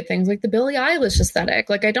proliferate things like the Billie Eilish aesthetic.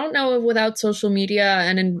 Like, I don't know if without social media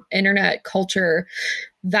and an internet culture,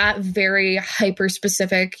 that very hyper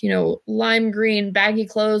specific, you know, lime green, baggy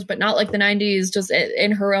clothes, but not like the 90s, just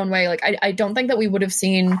in her own way. Like, I don't think that we would have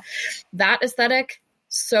seen that aesthetic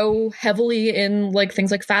so heavily in like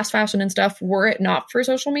things like fast fashion and stuff were it not for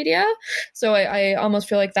social media. So I almost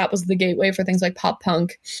feel like that was the gateway for things like pop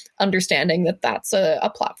punk, understanding that that's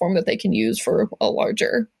a platform that they can use for a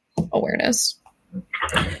larger awareness.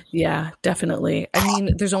 Yeah, definitely. I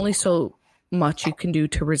mean, there's only so much you can do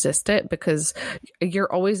to resist it, because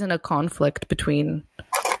you're always in a conflict between,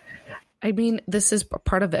 I mean, this is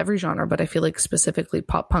part of every genre, but I feel like specifically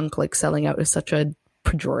pop punk, like selling out is such a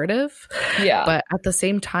pejorative. Yeah. But at the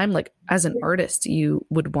same time, like as an artist, you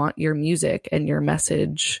would want your music and your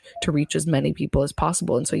message to reach as many people as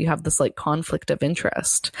possible. And so you have this like conflict of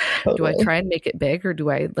interest. Totally. Do I try and make it big, or do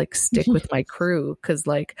I like stick with my crew? Because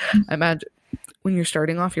like imagine when you're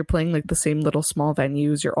starting off, you're playing like the same little small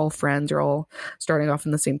venues, you're all friends, you're all starting off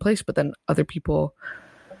in the same place, but then other people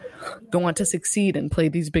don't want to succeed and play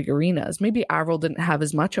these big arenas. Maybe Avril didn't have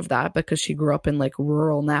as much of that because she grew up in like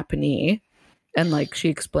rural Napanee, and like she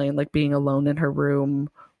explained like being alone in her room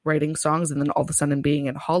writing songs, and then all of a sudden being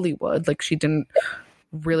in Hollywood. Like she didn't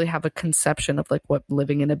really have a conception of like what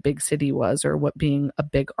living in a big city was, or what being a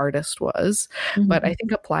big artist was. But I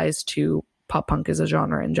think applies to pop punk as a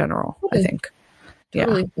genre in general. I think.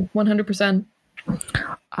 Totally. Yeah. 100%.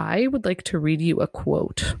 I would like to read you a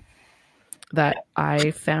quote that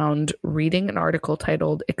I found reading an article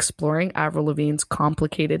titled "Exploring Avril Lavigne's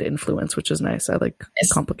Complicated Influence," which is nice. I like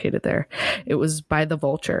complicated there. It was by The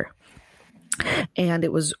Vulture. And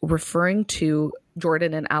it was referring to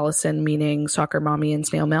Jordan and Allison, meaning Soccer Mommy and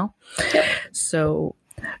Snail Mail. Yep. So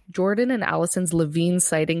Jordan and Allison's Lavigne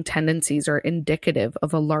citing tendencies are indicative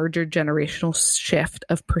of a larger generational shift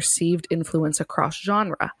of perceived influence across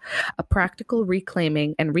genre, a practical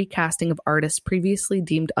reclaiming and recasting of artists previously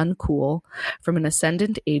deemed uncool from an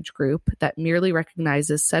ascendant age group that merely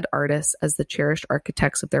recognizes said artists as the cherished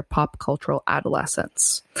architects of their pop cultural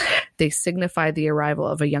adolescence. They signify the arrival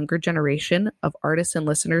of a younger generation of artists and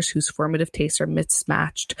listeners whose formative tastes are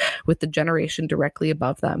mismatched with the generation directly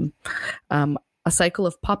above them. A cycle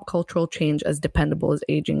of pop cultural change as dependable as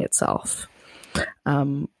aging itself.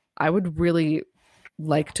 I would really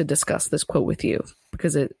like to discuss this quote with you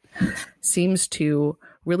because it seems to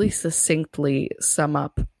really succinctly sum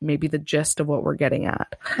up maybe the gist of what we're getting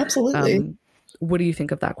at. Absolutely. What do you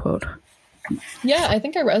think of that quote? Yeah, I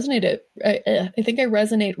think I resonate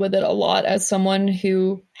with it a lot as someone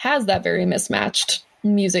who has that very mismatched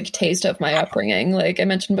music taste of my upbringing. Like I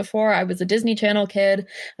mentioned before, I was a Disney Channel kid. I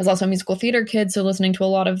was also a musical theater kid, so listening to a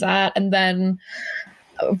lot of that. And then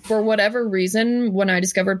for whatever reason, when I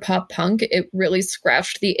discovered pop punk, it really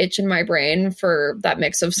scratched the itch in my brain for that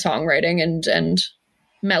mix of songwriting and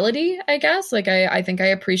melody, I guess. Like I think I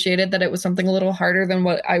appreciated that it was something a little harder than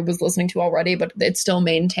what I was listening to already, but it still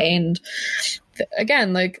maintained,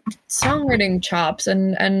 again, like songwriting chops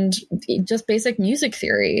and just basic music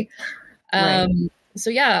theory. Right.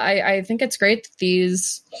 So yeah, I think it's great that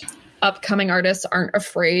these upcoming artists aren't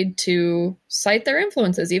afraid to cite their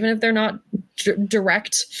influences, even if they're not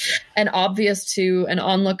direct and obvious to an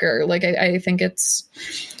onlooker. Like I think it's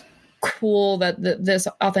cool that this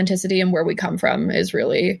authenticity and where we come from is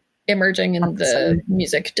really emerging in the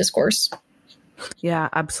music discourse. Yeah,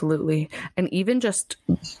 absolutely. And even just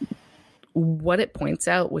what it points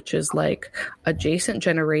out, which is like adjacent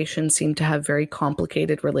generations seem to have very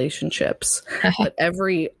complicated relationships, but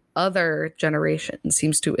every other generation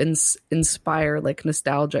seems to inspire like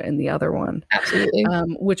nostalgia in the other one. Absolutely.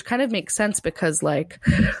 Which kind of makes sense because like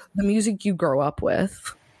the music you grow up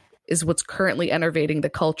with is what's currently enervating the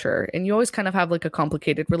culture, and you always kind of have like a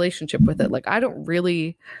complicated relationship with it. Like I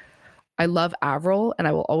love Avril and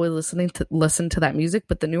I will always listen to that music,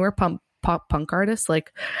 but the newer pop punk artists,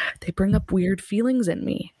 like they bring up weird feelings in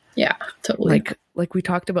me. Yeah, totally. Like we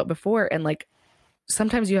talked about before, and like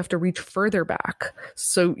sometimes you have to reach further back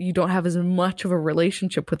so you don't have as much of a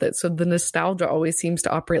relationship with it. So the nostalgia always seems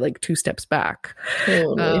to operate like 2 steps back.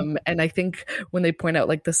 Totally. And I think when they point out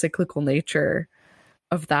like the cyclical nature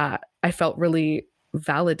of that, I felt really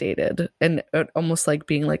validated and almost like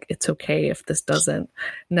being like, it's okay if this doesn't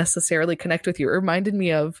necessarily connect with you. It reminded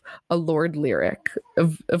me of a Lorde lyric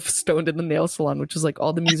of Stoned in the Nail Salon, which is like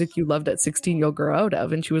all the music you loved at 16 you'll grow out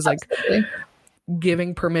of. And she was like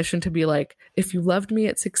giving permission to be like, if you loved me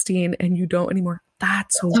at 16 and you don't anymore,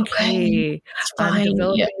 that's okay. I'm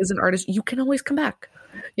developing as an artist. You can always come back.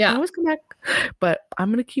 Yeah, I always come back, but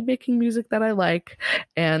I'm gonna keep making music that I like.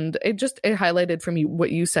 And it highlighted for me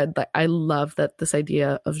what you said, that I love that this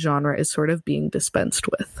idea of genre is sort of being dispensed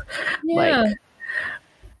with.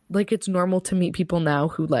 Like it's normal to meet people now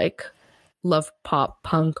who like love pop,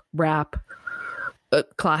 punk, rap,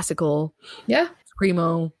 classical,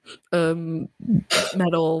 screamo,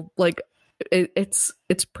 metal. Like it's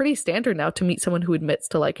pretty standard now to meet someone who admits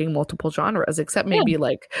to liking multiple genres, except maybe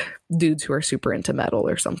like dudes who are super into metal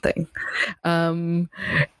or something.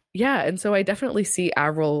 And so I definitely see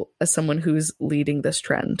Avril as someone who's leading this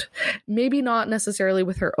trend. Maybe not necessarily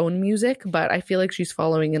with her own music, but I feel like she's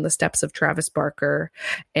following in the steps of Travis Barker,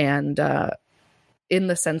 and in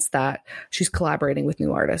the sense that she's collaborating with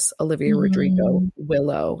new artists, Olivia Rodrigo,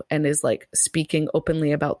 Willow, and is like speaking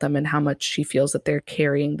openly about them and how much she feels that they're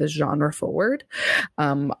carrying the genre forward.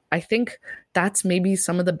 I think that's maybe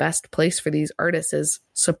some of the best place for these artists is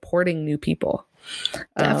supporting new people.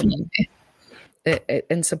 Definitely.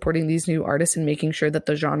 And supporting these new artists and making sure that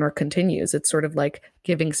the genre continues. It's sort of like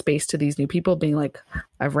giving space to these new people, being like,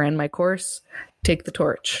 I've ran my course, take the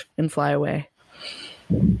torch and fly away.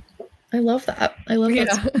 I love that.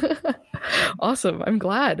 That. Awesome. I'm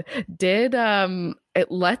glad.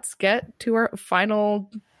 Let's get to our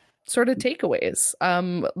final sort of takeaways.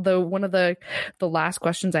 One of the last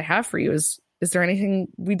questions I have for you is there anything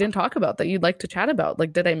we didn't talk about that you'd like to chat about?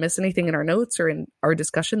 Like, did I miss anything in our notes or in our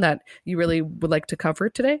discussion that you really would like to cover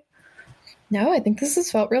today? No, I think this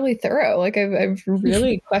has felt really thorough. Like I've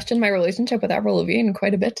really questioned my relationship with Avril Lavigne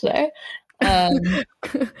quite a bit today.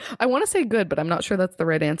 I want to say good, but I'm not sure that's the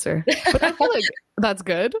right answer. But I feel like that's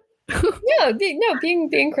good.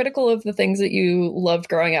 Being critical of the things that you loved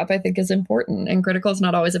growing up, I think, is important. And critical is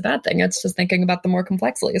not always a bad thing. It's just thinking about them more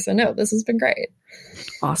complexly. So no, this has been great.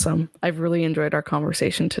 Awesome. I've really enjoyed our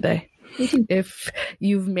conversation today. If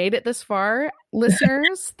you've made it this far,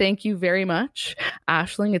 listeners, thank you very much.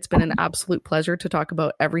 Aisling, it's been an absolute pleasure to talk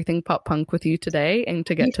about everything pop punk with you today and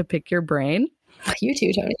to get to pick your brain. You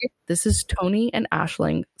too, Tony. This is Tony and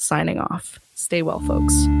Aisling signing off. Stay well,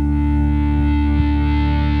 folks.